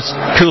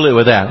cool it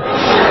with that.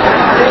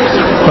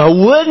 Well,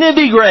 wouldn't it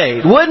be great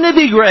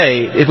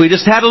if we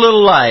just had a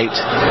little light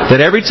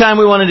that every time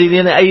we wanted to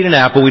eat an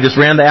apple, we just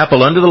ran the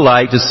apple under the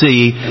light to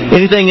see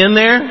anything in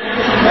there?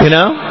 You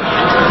know?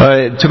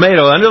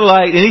 Tomato under the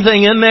light,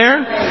 anything in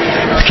there?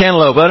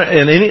 Cantaloupe,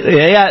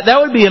 that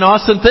would be an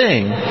awesome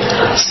thing.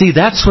 See,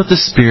 that's what the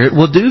Spirit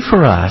will do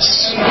for us.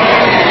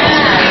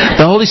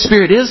 The Holy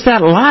Spirit is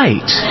that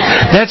light,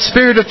 that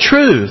Spirit of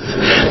truth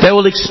that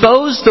will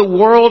expose the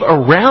world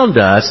around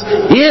us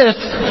if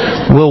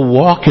we'll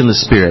walk in the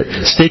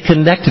Spirit, stay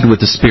connected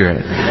with the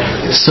Spirit,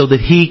 so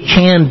that He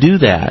can do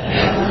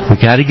that.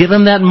 We got to give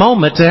Him that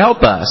moment to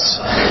help us.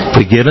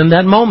 If we give Him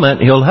that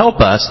moment, He'll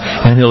help us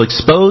and He'll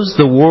expose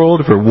the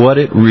world for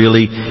what it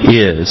really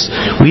is.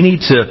 We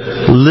need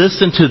to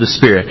listen to the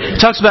Spirit.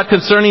 It talks about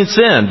concerning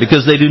sin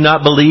because they do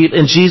not believe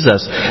in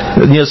Jesus.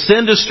 You know,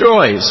 sin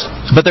destroys,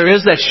 but there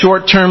is that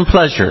short-term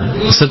pleasure.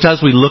 Sometimes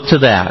we look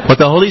to that. What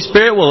the Holy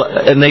Spirit will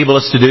enable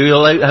us to do,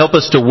 He'll help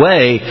us to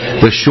weigh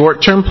the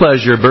short-term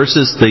pleasure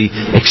versus the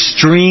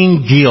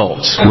extreme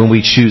guilt when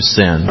we choose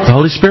sin. The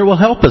Holy Spirit will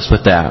help us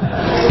with that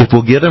if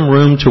we'll give Him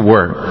room to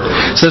work.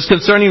 It says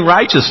concerning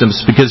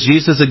righteousness because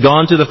Jesus had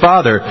gone to the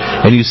Father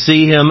and you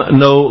see Him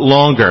no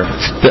longer.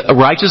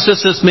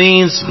 Righteousness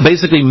means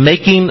basically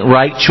making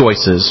right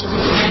choices.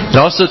 It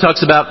also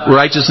talks about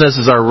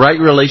righteousness as our right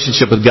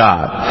relationship with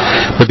God.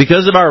 But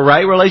because of our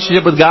right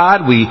relationship with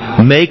God, we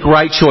make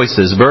right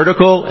choices,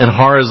 vertical and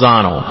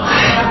horizontal.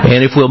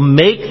 And if we'll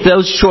make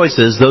those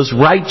choices, those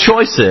right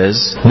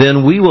choices,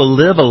 then we will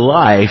live a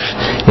life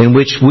in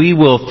which we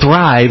will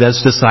thrive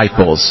as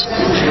disciples.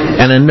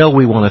 And I know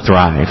we want to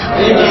thrive.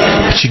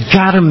 But you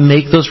got to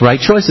make those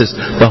right choices.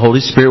 The Holy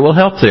Spirit will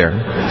help there.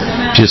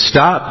 Just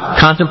stop,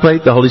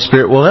 contemplate, the Holy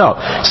Spirit will help.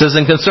 It says,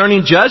 and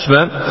concerning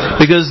judgment,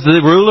 because the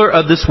ruler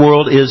of this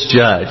world is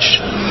judged.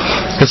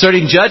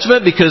 Concerning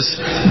judgment, because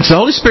the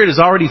Holy Spirit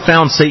has already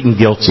found Satan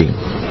guilty.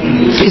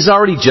 He's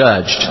already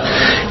judged.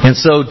 And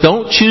so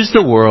don't choose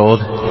the world,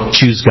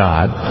 choose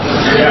God.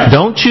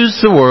 Don't choose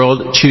the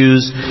world,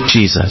 choose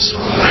Jesus.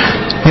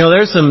 You know,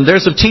 there's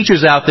some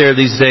teachers out there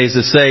these days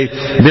that say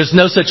there's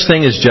no such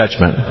thing as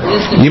judgment.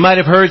 You might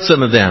have heard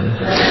some of them.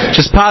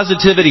 Just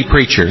positivity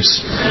preachers.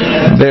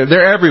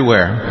 They're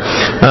everywhere.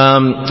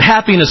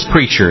 Happiness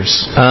preachers.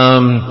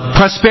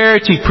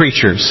 Prosperity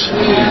preachers.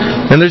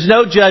 And there's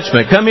no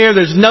judgment. Come here,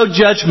 there's no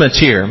judgment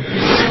here.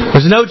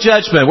 There's no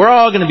judgment. We're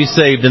all going to be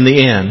saved in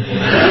the end.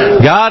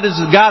 God is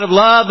a God of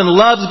love, and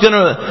love's going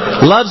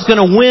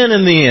to win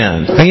in the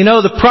end. And you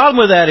know, the problem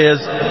with that is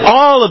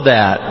all of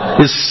that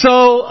is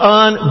so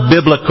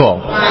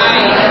unbiblical.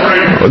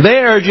 They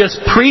are just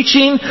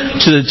preaching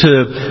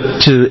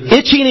to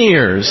itching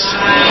ears,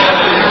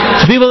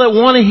 to people that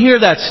want to hear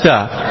that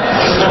stuff.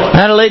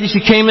 I had a lady, she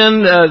came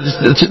in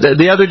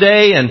the other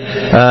day,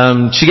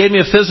 and she gave me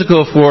a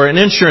physical for an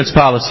insurance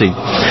policy.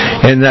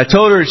 And I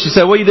told her, she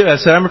said, what do you do? I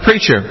said, I'm a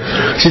preacher.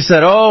 She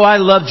said, oh, I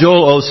love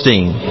Joel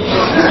Osteen.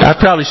 I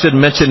probably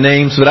shouldn't mention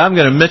names, but I'm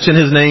going to mention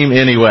his name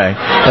anyway.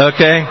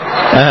 Okay?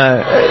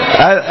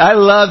 I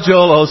love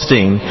Joel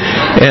Osteen.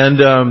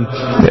 And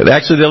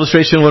actually the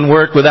illustration wouldn't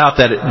work without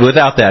that,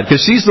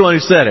 because she's the one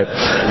who said it.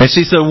 And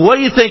she said, what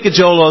do you think of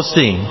Joel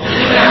Osteen?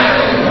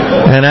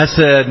 And I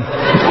said,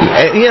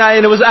 and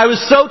I was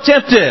so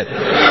tempted.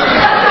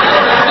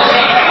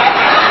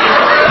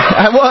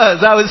 I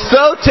was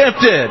so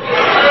tempted.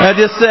 I'd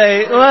just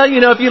say, well,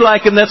 if you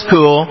like him, that's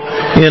cool,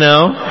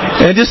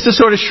 and just to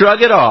sort of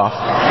shrug it off.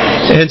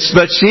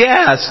 But she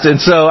asked, and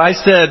so I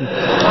said,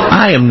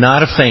 I am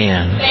not a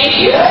fan.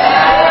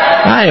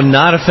 I am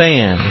not a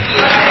fan.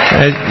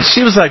 And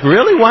she was like,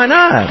 really? Why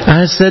not?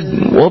 I said,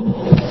 well,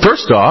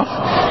 first off,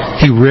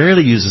 he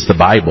rarely uses the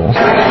Bible.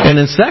 And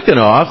then second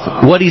off,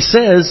 what he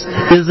says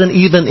isn't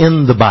even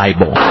in the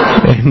Bible.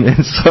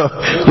 And so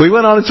we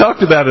went on and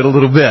talked about it a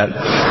little bit.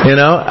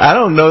 I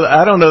don't know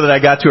that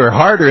I got to her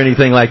heart or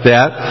anything like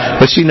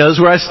that, but she knows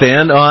where I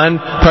stand on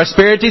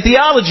prosperity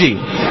theology.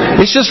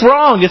 It's just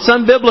wrong. It's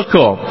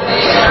unbiblical.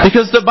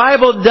 Because the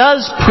Bible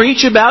does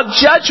preach about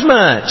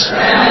judgment.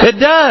 It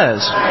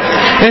does.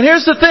 And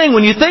here's the thing,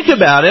 when you think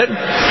about it,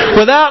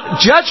 without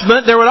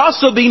judgment, there would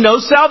also be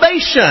no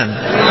salvation.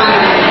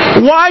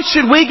 Why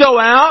should we go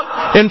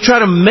out and try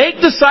to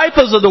make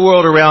disciples of the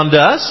world around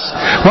us?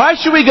 Why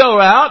should we go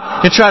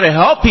out and try to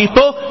help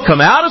people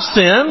come out of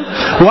sin?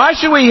 Why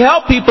should we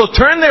help people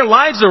turn their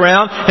lives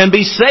around and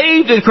be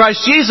saved in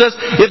Christ Jesus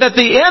if at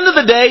the end of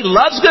the day,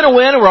 love's going to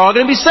win and we're all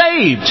going to be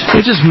saved?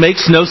 It just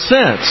makes no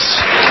sense.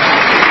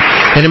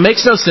 And it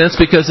makes no sense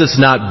because it's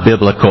not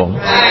biblical.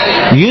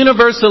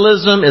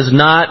 Universalism is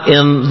not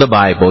in the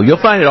Bible.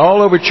 You'll find it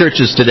all over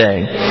churches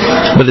today,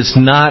 but it's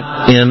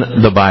not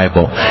in the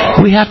Bible.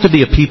 We have to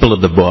be a people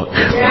of the book.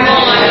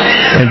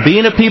 And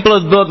being a people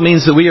of the book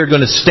means that we are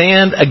going to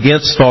stand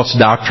against false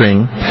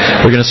doctrine.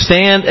 We're going to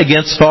stand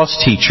against false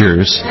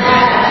teachers.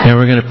 And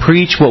we're going to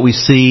preach what we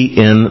see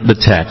in the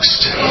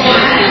text.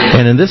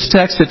 And in this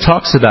text, it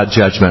talks about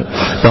judgment.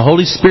 The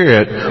Holy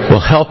Spirit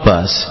will help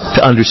us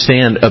to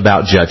understand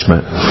about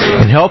judgment.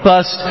 And help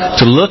us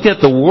to look at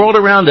the world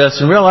around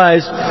us and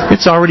realize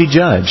it's already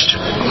judged.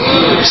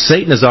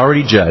 Satan is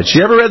already judged.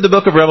 You ever read the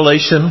book of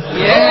Revelation?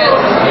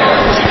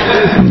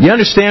 You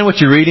understand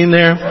what you're reading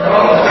there?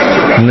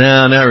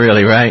 No, not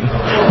really, right?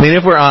 I mean,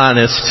 if we're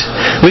honest,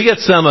 we get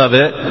some of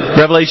it.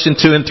 Revelation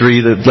 2 and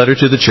 3, the letter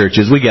to the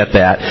churches, we get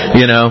that,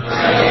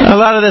 A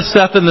lot of that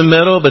stuff in the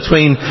middle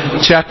between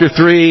chapter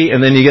 3 and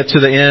then you get to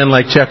the end,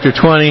 like chapter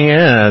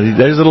 20,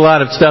 there's a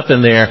lot of stuff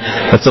in there.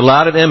 That's a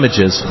lot of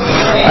images.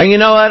 And you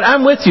know what?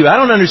 I'm with you. I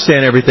don't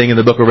understand everything in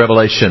the book of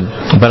Revelation.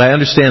 But I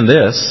understand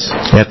this.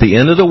 At the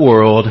end of the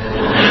world,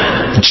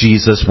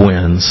 Jesus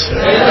wins.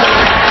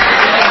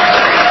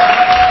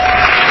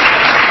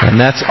 And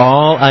that's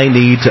all I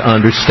need to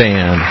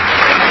understand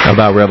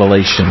about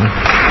Revelation.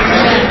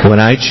 When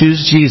I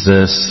choose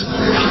Jesus,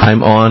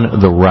 I'm on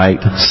the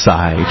right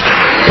side.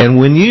 And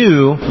when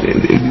you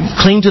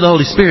cling to the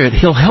Holy Spirit,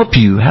 He'll help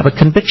you have a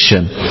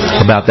conviction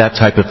about that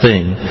type of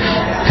thing.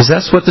 Because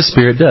that's what the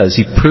Spirit does.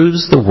 He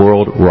proves the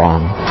world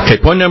wrong. Okay,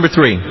 point number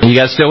 3. You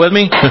guys still with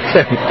me?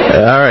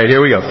 All right,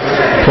 here we go.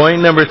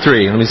 Point number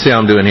 3. Let me see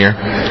how I'm doing here.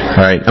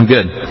 All right, I'm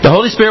good. The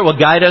Holy Spirit will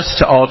guide us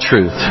to all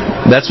truth.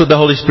 That's what the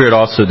Holy Spirit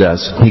also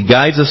does. He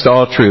guides us to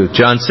all truth.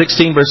 John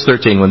 16, verse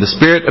 13. When the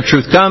Spirit of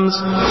truth comes,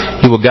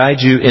 He will guide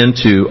you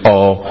into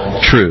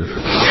all truth.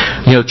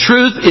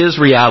 Truth is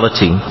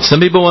reality. Some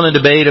people want to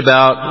debate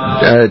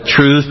about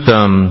truth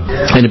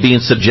and it being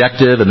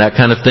subjective and that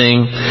kind of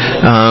thing.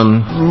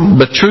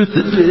 But truth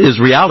is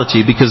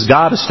reality because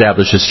God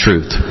establishes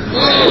truth.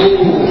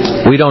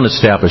 We don't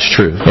establish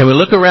truth. And we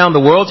look around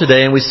the world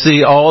today and we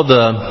see all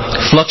the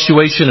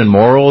fluctuation in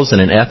morals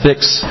and in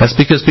ethics. That's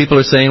because people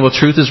are saying, well,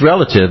 truth is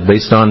relative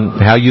based on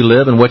how you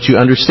live and what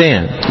you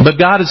understand. But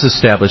God has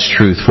established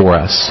truth for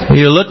us.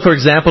 You look, for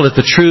example, at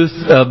the truth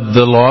of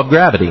the law of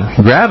gravity.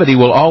 Gravity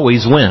will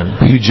always win.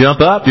 You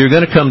jump up, you're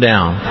going to come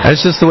down.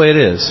 That's just the way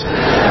it is.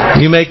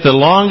 You make the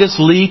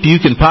longest leap you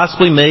can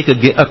possibly make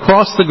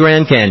across the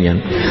Grand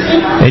Canyon,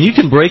 and you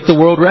can break the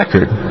world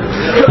record.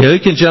 You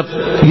can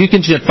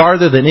jump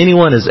farther than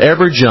anyone has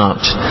ever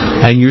jumped,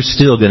 and you're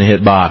still going to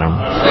hit bottom.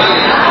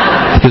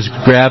 Because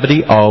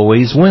gravity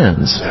always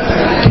wins.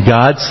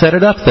 God set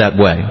it up that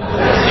way.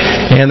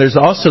 And there's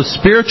also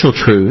spiritual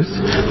truth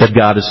that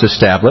God has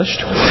established.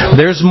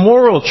 There's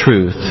moral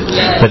truth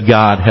that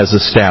God has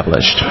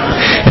established.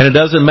 And it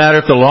doesn't matter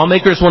if the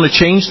lawmakers want to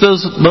change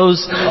those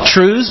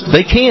truths,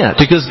 they can't,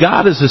 because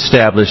God has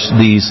established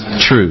these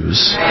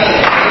truths.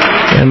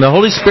 And the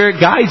Holy Spirit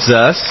guides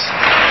us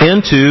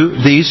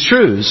into these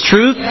truths.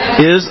 Truth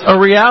is a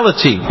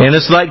reality. And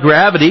it's like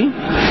gravity.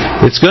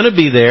 It's going to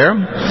be there.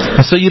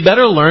 So you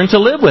better learn to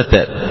live with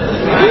it.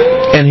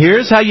 And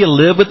here's how you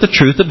live with the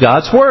truth of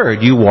God's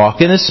Word. You walk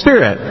in His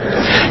Spirit.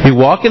 You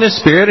walk in His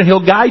Spirit and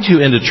He'll guide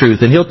you into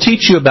truth. And He'll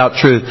teach you about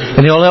truth.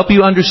 And He'll help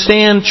you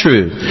understand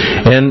truth.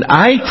 And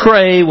I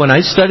pray, when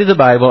I study the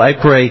Bible, I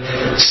pray,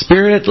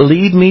 Spirit,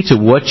 lead me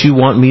to what you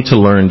want me to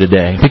learn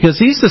today.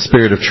 Because He's the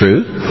Spirit of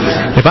truth.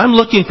 If I'm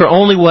looking for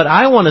only what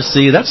I want to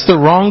see, that's the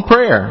wrong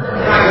prayer.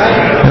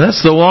 And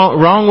that's the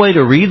wrong way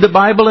to read the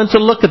Bible and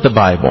to look at the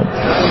Bible.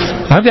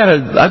 I've got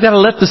to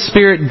let the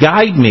Spirit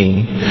guide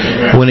me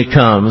when it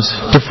comes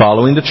to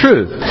following the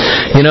truth.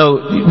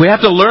 We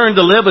have to learn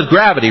to live with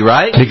gravity,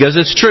 right? Because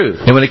it's truth.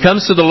 And when it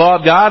comes to the law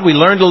of God, we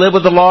learn to live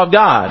with the law of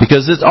God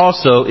because it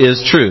also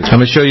is truth. I'm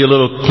going to show you a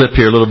little clip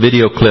here, a little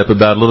video clip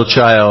about a little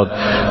child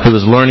who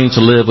was learning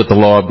to live with the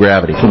law of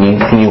gravity. Can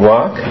you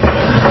walk?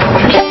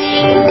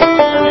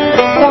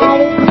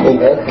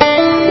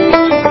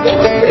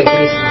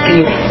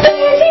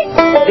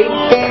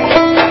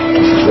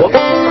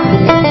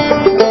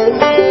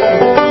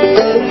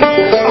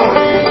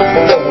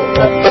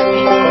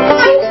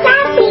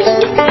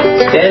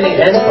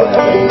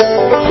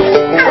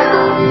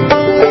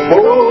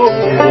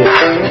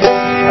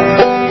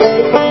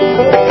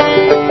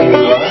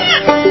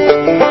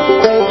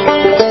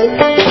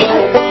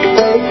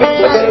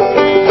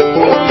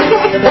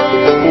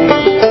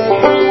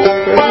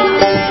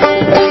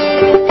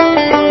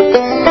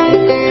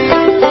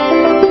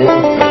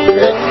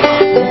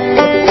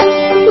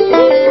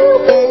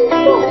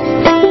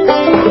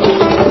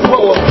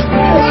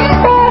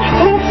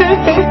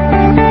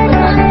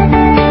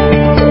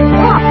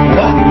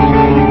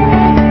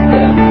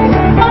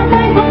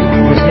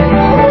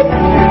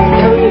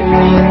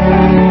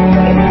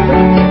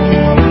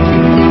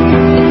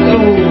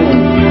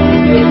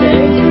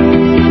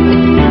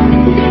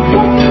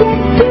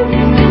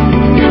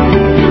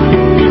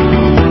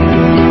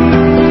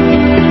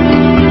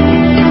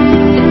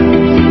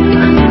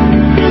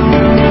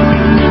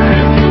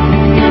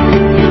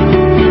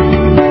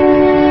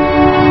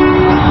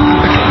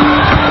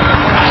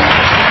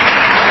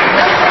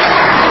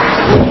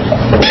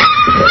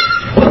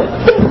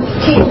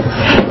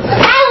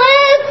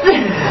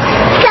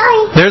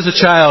 There's a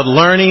child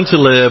learning to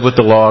live with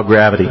the law of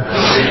gravity.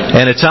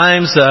 And at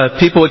times,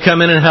 people would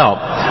come in and help.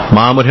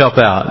 Mom would help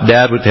out.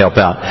 Dad would help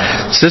out.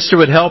 Sister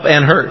would help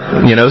and hurt.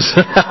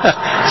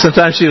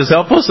 Sometimes she was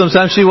helpful,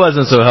 sometimes she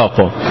wasn't so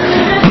helpful.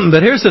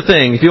 But here's the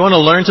thing. If you want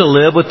to learn to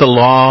live with the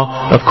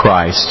law of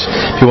Christ,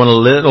 if you want to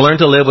learn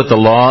to live with the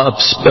law of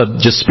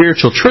just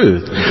spiritual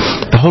truth,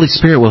 the Holy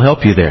Spirit will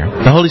help you there.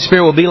 The Holy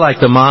Spirit will be like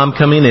the mom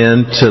coming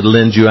in to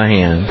lend you a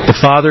hand. The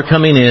Father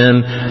coming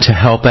in to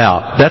help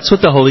out. That's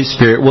what the Holy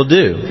Spirit will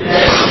do.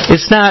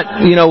 It's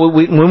not,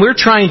 when we're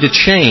trying to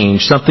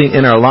change something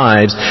in our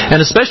lives,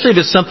 and especially if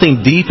it's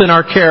something deep in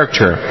our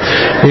character,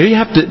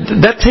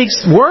 that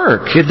takes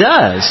work. It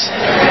does.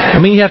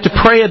 You have to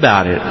pray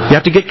about it. You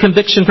have to get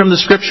conviction from the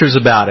Scriptures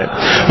about it.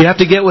 You have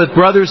to get with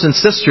brothers and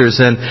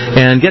sisters and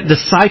get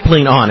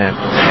discipling on it.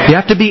 You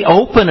have to be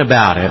open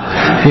about it.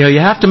 You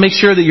have to make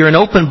sure that you're an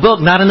open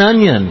book, not an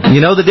onion.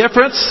 You know the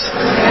difference?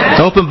 An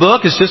open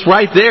book is just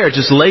right there,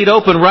 just laid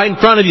open right in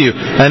front of you.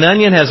 An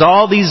onion has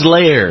all these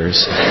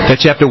layers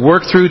that you have to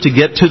work through to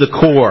get to the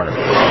core.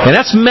 And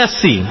that's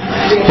messy.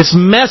 It's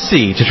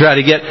messy to try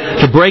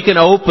to break an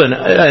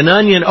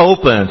onion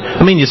open.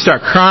 You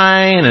start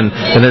crying and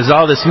there's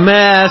all this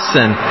mess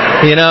and,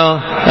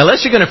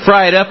 unless you're going to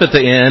fry it up at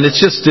the end,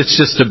 it's just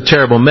a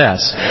terrible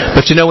mess.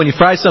 But when you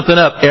fry something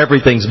up,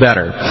 everything's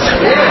better.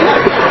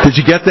 Did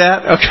you get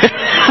that? Okay.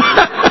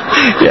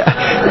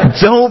 Yeah.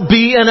 Don't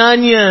be an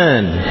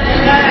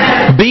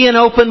onion. Be an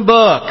open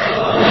book.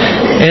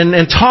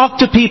 And talk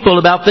to people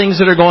about things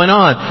that are going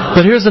on.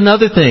 But here's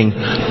another thing.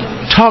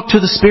 Talk to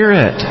the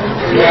Spirit.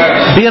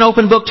 Be an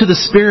open book to the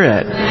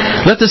Spirit.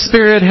 Let the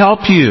Spirit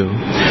help you.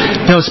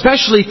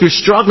 Especially if you're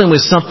struggling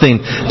with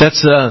something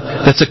that's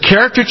a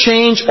character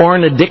change or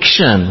an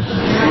addiction.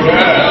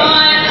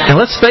 And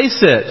let's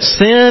face it,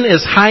 sin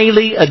is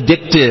highly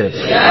addictive.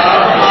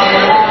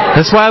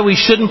 That's why we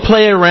shouldn't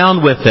play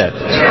around with it.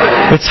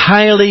 It's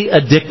highly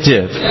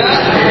addictive.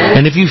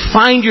 And if you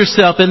find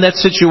yourself in that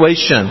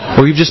situation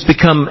where you've just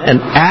become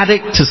an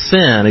addict to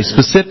sin, a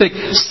specific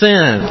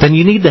sin, then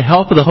you need the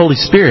help of the Holy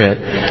Spirit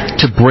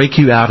to break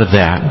you out of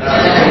that.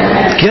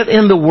 Get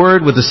in the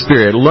Word with the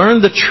Spirit.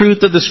 Learn the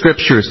truth of the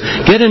Scriptures.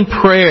 Get in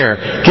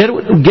prayer.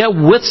 Get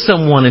with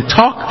someone and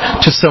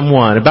talk to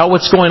someone about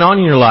what's going on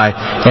in your life.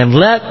 And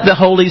let the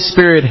Holy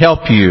Spirit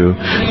help you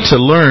to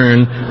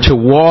learn to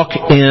walk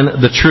in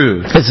the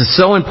truth. This is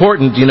so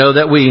important,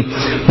 that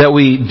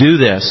we do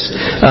this.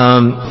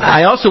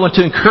 I also want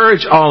to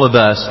encourage all of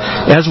us,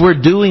 as we're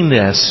doing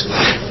this,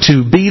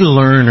 to be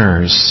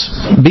learners.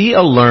 Be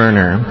a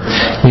learner.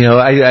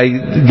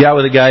 I got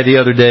with a guy the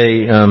other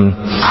day,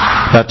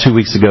 about 2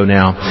 weeks ago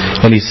now,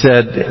 and he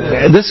said,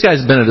 this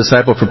guy's been a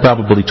disciple for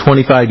probably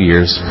 25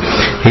 years.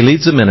 He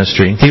leads a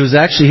ministry. He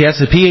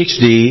has a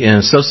PhD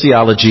in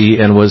sociology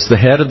and was the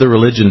head of the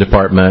religion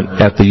department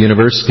at the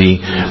university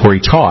where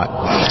he taught.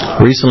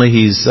 Recently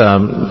he's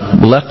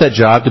left that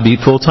job to be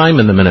full-time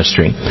in the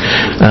ministry.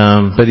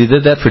 But he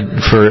did that for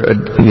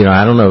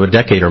a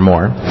decade or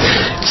more.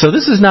 So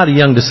this is not a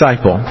young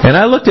disciple. And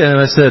I looked at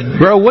him and I said,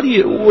 bro, what are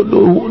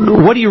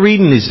you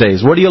reading these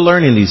days? What are you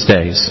learning these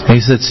days? And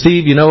he said,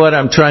 Steve, you know what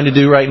I'm trying to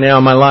do right now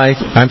in my life?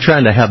 I'm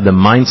trying to have the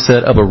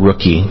mindset of a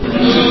rookie.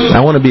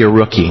 I want to be a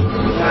rookie.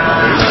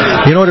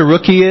 You know what a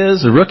rookie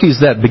is? A rookie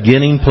is that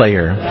beginning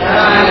player,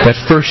 that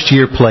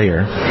first-year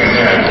player,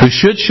 who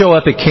should show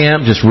up at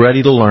camp just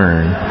ready to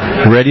learn,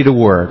 ready to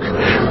work,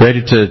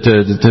 ready to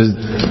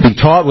be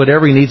taught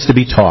whatever he needs to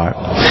be taught.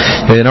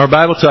 In our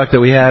Bible talk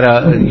that we had,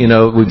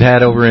 we've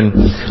had over in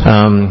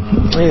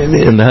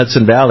the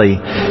Hudson Valley,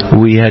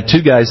 we had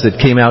two guys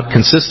that came out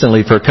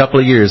consistently for a couple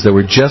of years that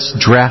were just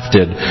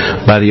drafted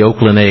by the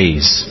Oakland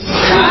A's.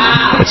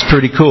 It's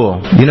pretty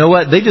cool. You know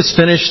what? They just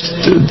finished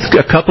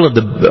a couple of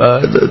the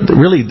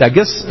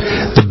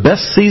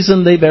best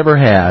season they've ever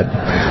had.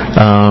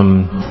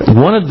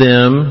 One of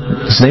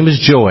them, his name is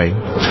Joy,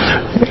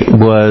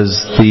 was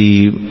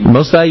the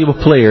most valuable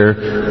player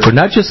for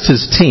not just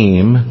his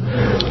team,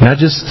 not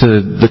just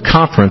the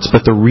conference,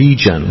 but the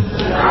region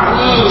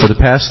for the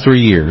past 3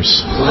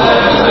 years.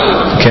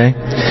 Okay?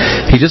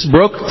 He just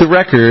broke the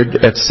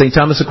record at St.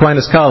 Thomas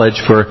Aquinas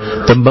College for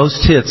the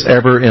most hits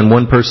ever in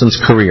one person's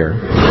career.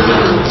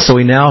 So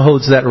he now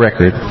holds that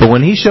record. But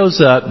when he shows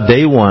up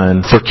day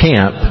one for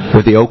camp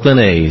with the Oakland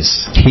A's,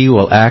 he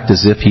will act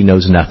as if he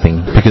knows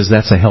nothing, because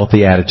that's a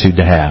healthy attitude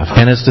to have.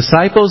 And as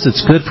disciples,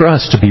 it's good for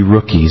us to be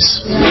rookies.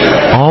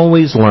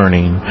 Always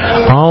learning,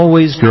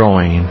 always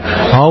growing,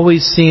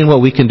 always seeing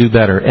what we can do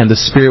better, and the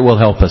Spirit will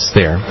help us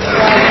there.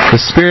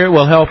 The Spirit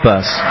will help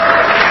us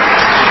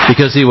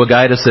because He will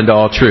guide us into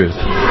all truth.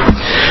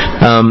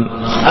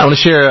 I want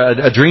to share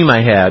a dream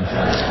I had.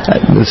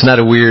 It's not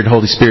a weird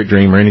Holy Spirit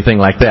dream or anything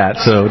like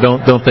that, so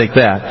don't think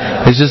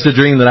that. It's just a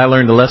dream that I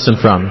learned a lesson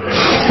from.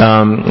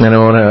 And I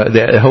want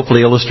to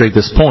hopefully illustrate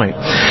this point.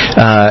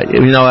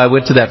 I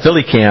went to that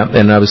Philly camp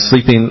and I was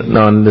sleeping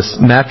on this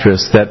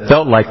mattress that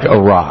felt like a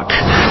rock.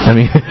 I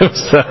mean,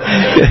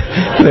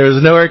 there was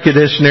no air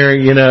conditioner,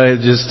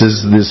 it just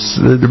this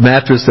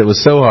mattress that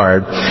was so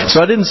hard. So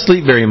I didn't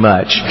sleep very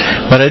much.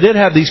 But I did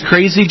have these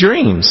crazy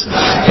dreams.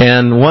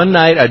 And one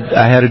night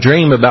I had a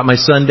dream about my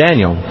son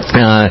Daniel.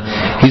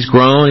 He's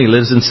grown. He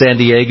lives in San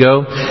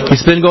Diego.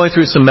 He's been going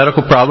through some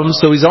medical problems,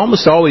 so he's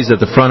almost always at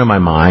the front of my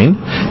mind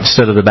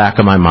instead of the back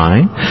of my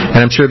mind. And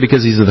I'm sure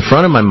because he's at the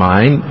front of my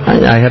mind,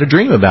 I had a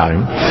dream about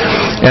him.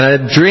 And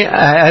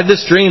I had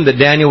this dream that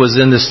Daniel was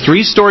in this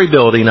 3-story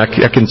building.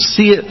 I can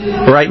see it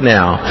right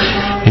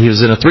now. He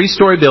was in a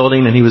 3-story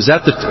building, and he was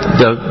at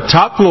the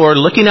top floor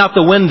looking out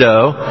the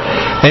window,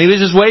 and he was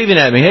just waving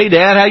at me. Hey,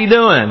 Dad, how you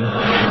doing?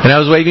 And I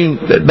was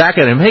waving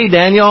back at him. Hey,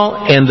 Daniel.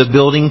 And the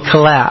building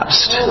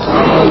collapsed.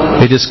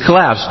 It just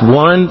collapsed.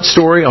 One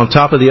story on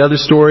top of the other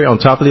story on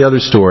top of the other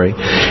story.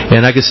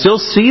 And I could still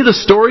see the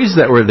stories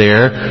that were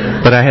there,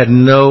 but I had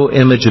no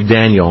image of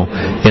Daniel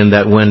in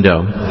that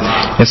window.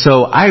 And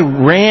so I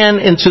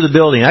ran into the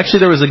building.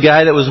 Actually, there was a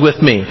guy that was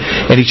with me,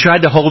 and he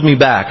tried to hold me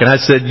back. And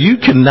I said, "You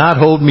cannot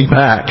hold me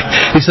back."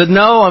 He said,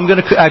 "No,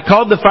 I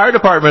called the fire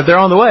department. They're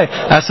on the way."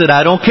 I said,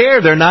 "I don't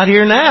care. They're not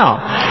here now."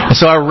 And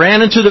so I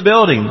ran into the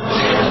building.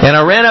 And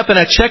I ran up and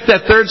I checked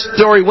that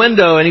 3rd-story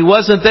window, and he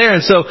wasn't there.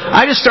 And so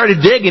I just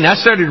started digging. I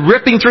started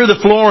ripping through the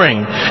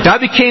flooring. I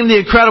became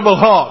the Incredible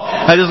Hulk.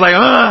 I just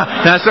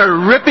and I started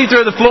ripping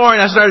through the flooring.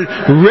 I started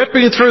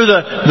ripping through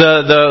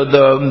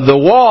the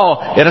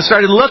wall, and I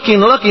started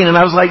looking, and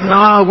I was like,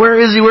 "No, where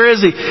is he? Where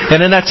is he?" And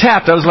then I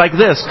tapped. I was like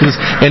this,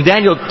 and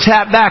Daniel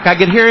tapped back. I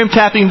could hear him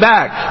tapping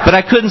back, but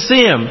I couldn't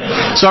see him.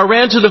 So I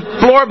ran to the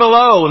floor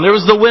below, and there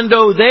was the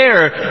window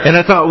there, and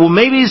I thought, well,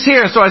 maybe he's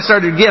here. So I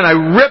started again. I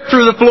ripped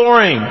through the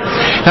flooring.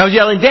 I was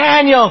yelling,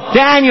 "Daniel,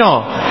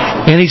 Daniel!"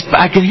 And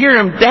I could hear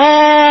him,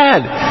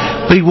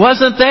 Dad! But he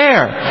wasn't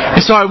there.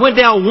 And so I went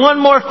down one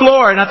more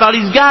floor and I thought,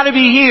 he's got to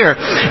be here.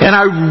 And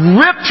I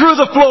ripped through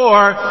the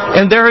floor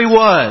and there he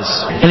was.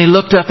 And he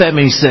looked up at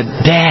me and he said,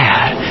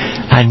 Dad,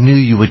 I knew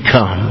you would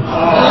come.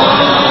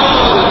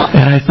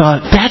 And I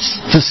thought, that's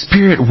the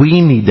spirit we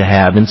need to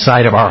have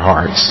inside of our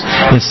hearts,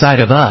 inside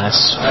of us,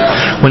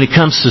 when it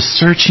comes to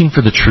searching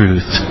for the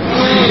truth,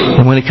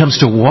 and when it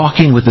comes to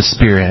walking with the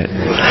Spirit,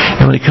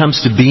 and when it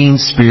comes to being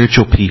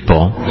spiritual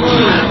people.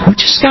 We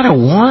just got to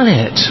want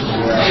it.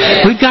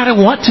 We've got to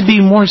want to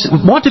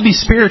be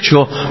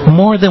spiritual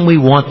more than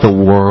we want the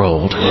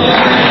world.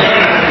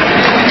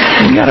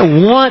 We got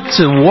to want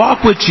to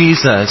walk with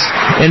Jesus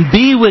and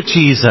be with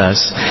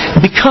Jesus,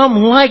 become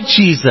like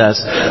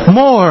Jesus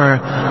more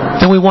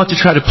than we want to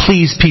try to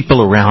please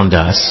people around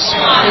us.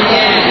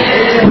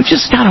 We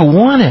just got to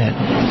want it.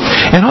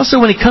 And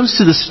also when it comes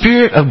to the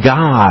Spirit of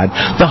God,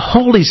 the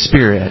Holy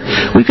Spirit,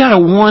 we've got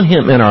to want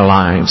Him in our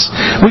lives.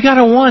 We've got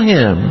to want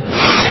Him.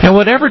 And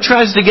whatever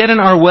tries to get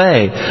in our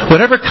way,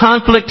 whatever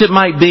conflict it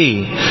might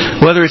be,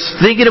 whether it's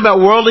thinking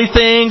about worldly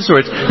things, or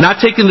it's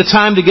not taking the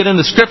time to get in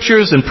the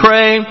Scriptures and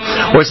pray,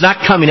 or it's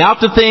not coming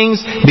out to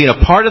things, being a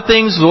part of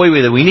things the way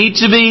that we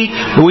need to be,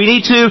 we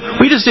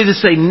just need to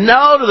say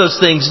no to those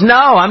things.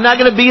 No, I'm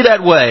not going to be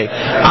that way.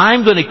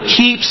 I'm going to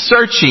keep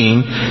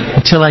searching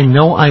until I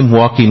know I'm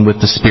walking with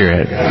the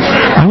Spirit.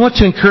 I want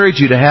to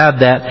encourage you to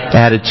have that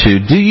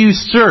attitude. Do you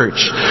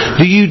search?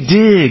 Do you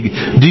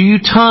dig? Do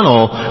you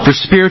tunnel for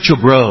spiritual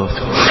growth?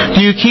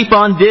 Do you keep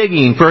on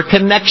digging for a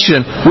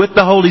connection with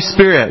the Holy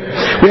Spirit?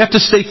 We have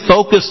to stay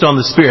focused on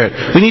the Spirit.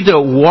 We need to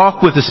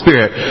walk with the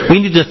Spirit.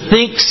 We need to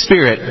think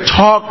Spirit,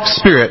 talk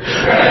Spirit,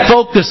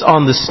 focus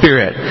on the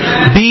Spirit,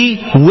 be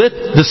with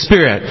the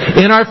Spirit.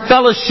 In our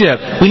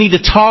fellowship, we need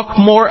to talk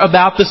more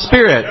about the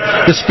Spirit.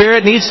 The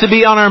Spirit needs to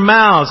be on our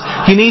mouths.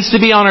 He needs to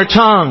be on our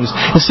tongues.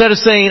 Instead of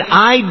saying,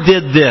 I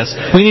did this,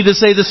 we need to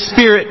say, the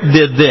Spirit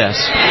did this.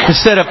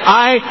 Instead of,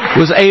 I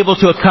was able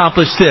to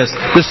accomplish this,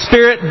 the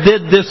Spirit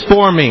did this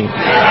for me.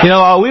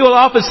 We will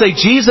often say,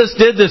 Jesus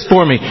did this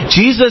for me.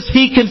 Jesus,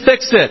 He can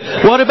fix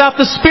it. What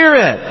about the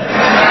Spirit?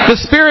 The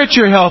Spirit,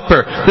 your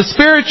helper. The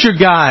Spirit, your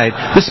guide.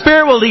 The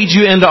Spirit will lead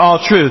you into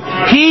all truth.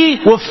 He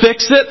will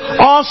fix it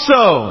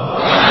also.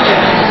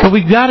 But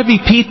we've got to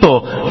be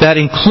people that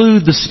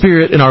include the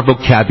Spirit in our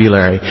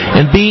vocabulary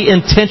and be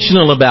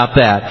intentional about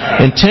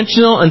that.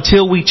 Intentional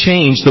until we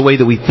change the way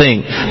that we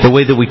think, the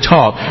way that we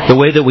talk, the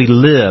way that we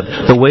live,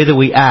 the way that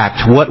we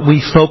act, what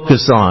we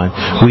focus on.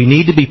 We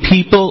need to be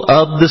people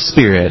of the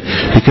Spirit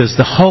because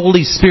the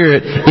Holy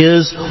Spirit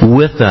is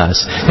with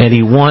us and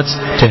He wants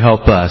to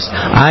help us.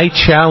 I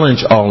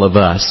challenge all of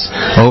us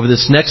over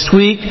this next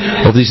week,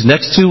 over these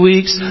next 2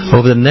 weeks,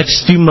 over the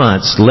next few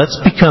months, let's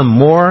become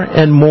more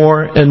and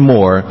more and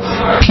more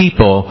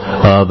people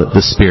of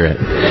the Spirit.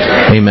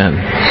 Amen.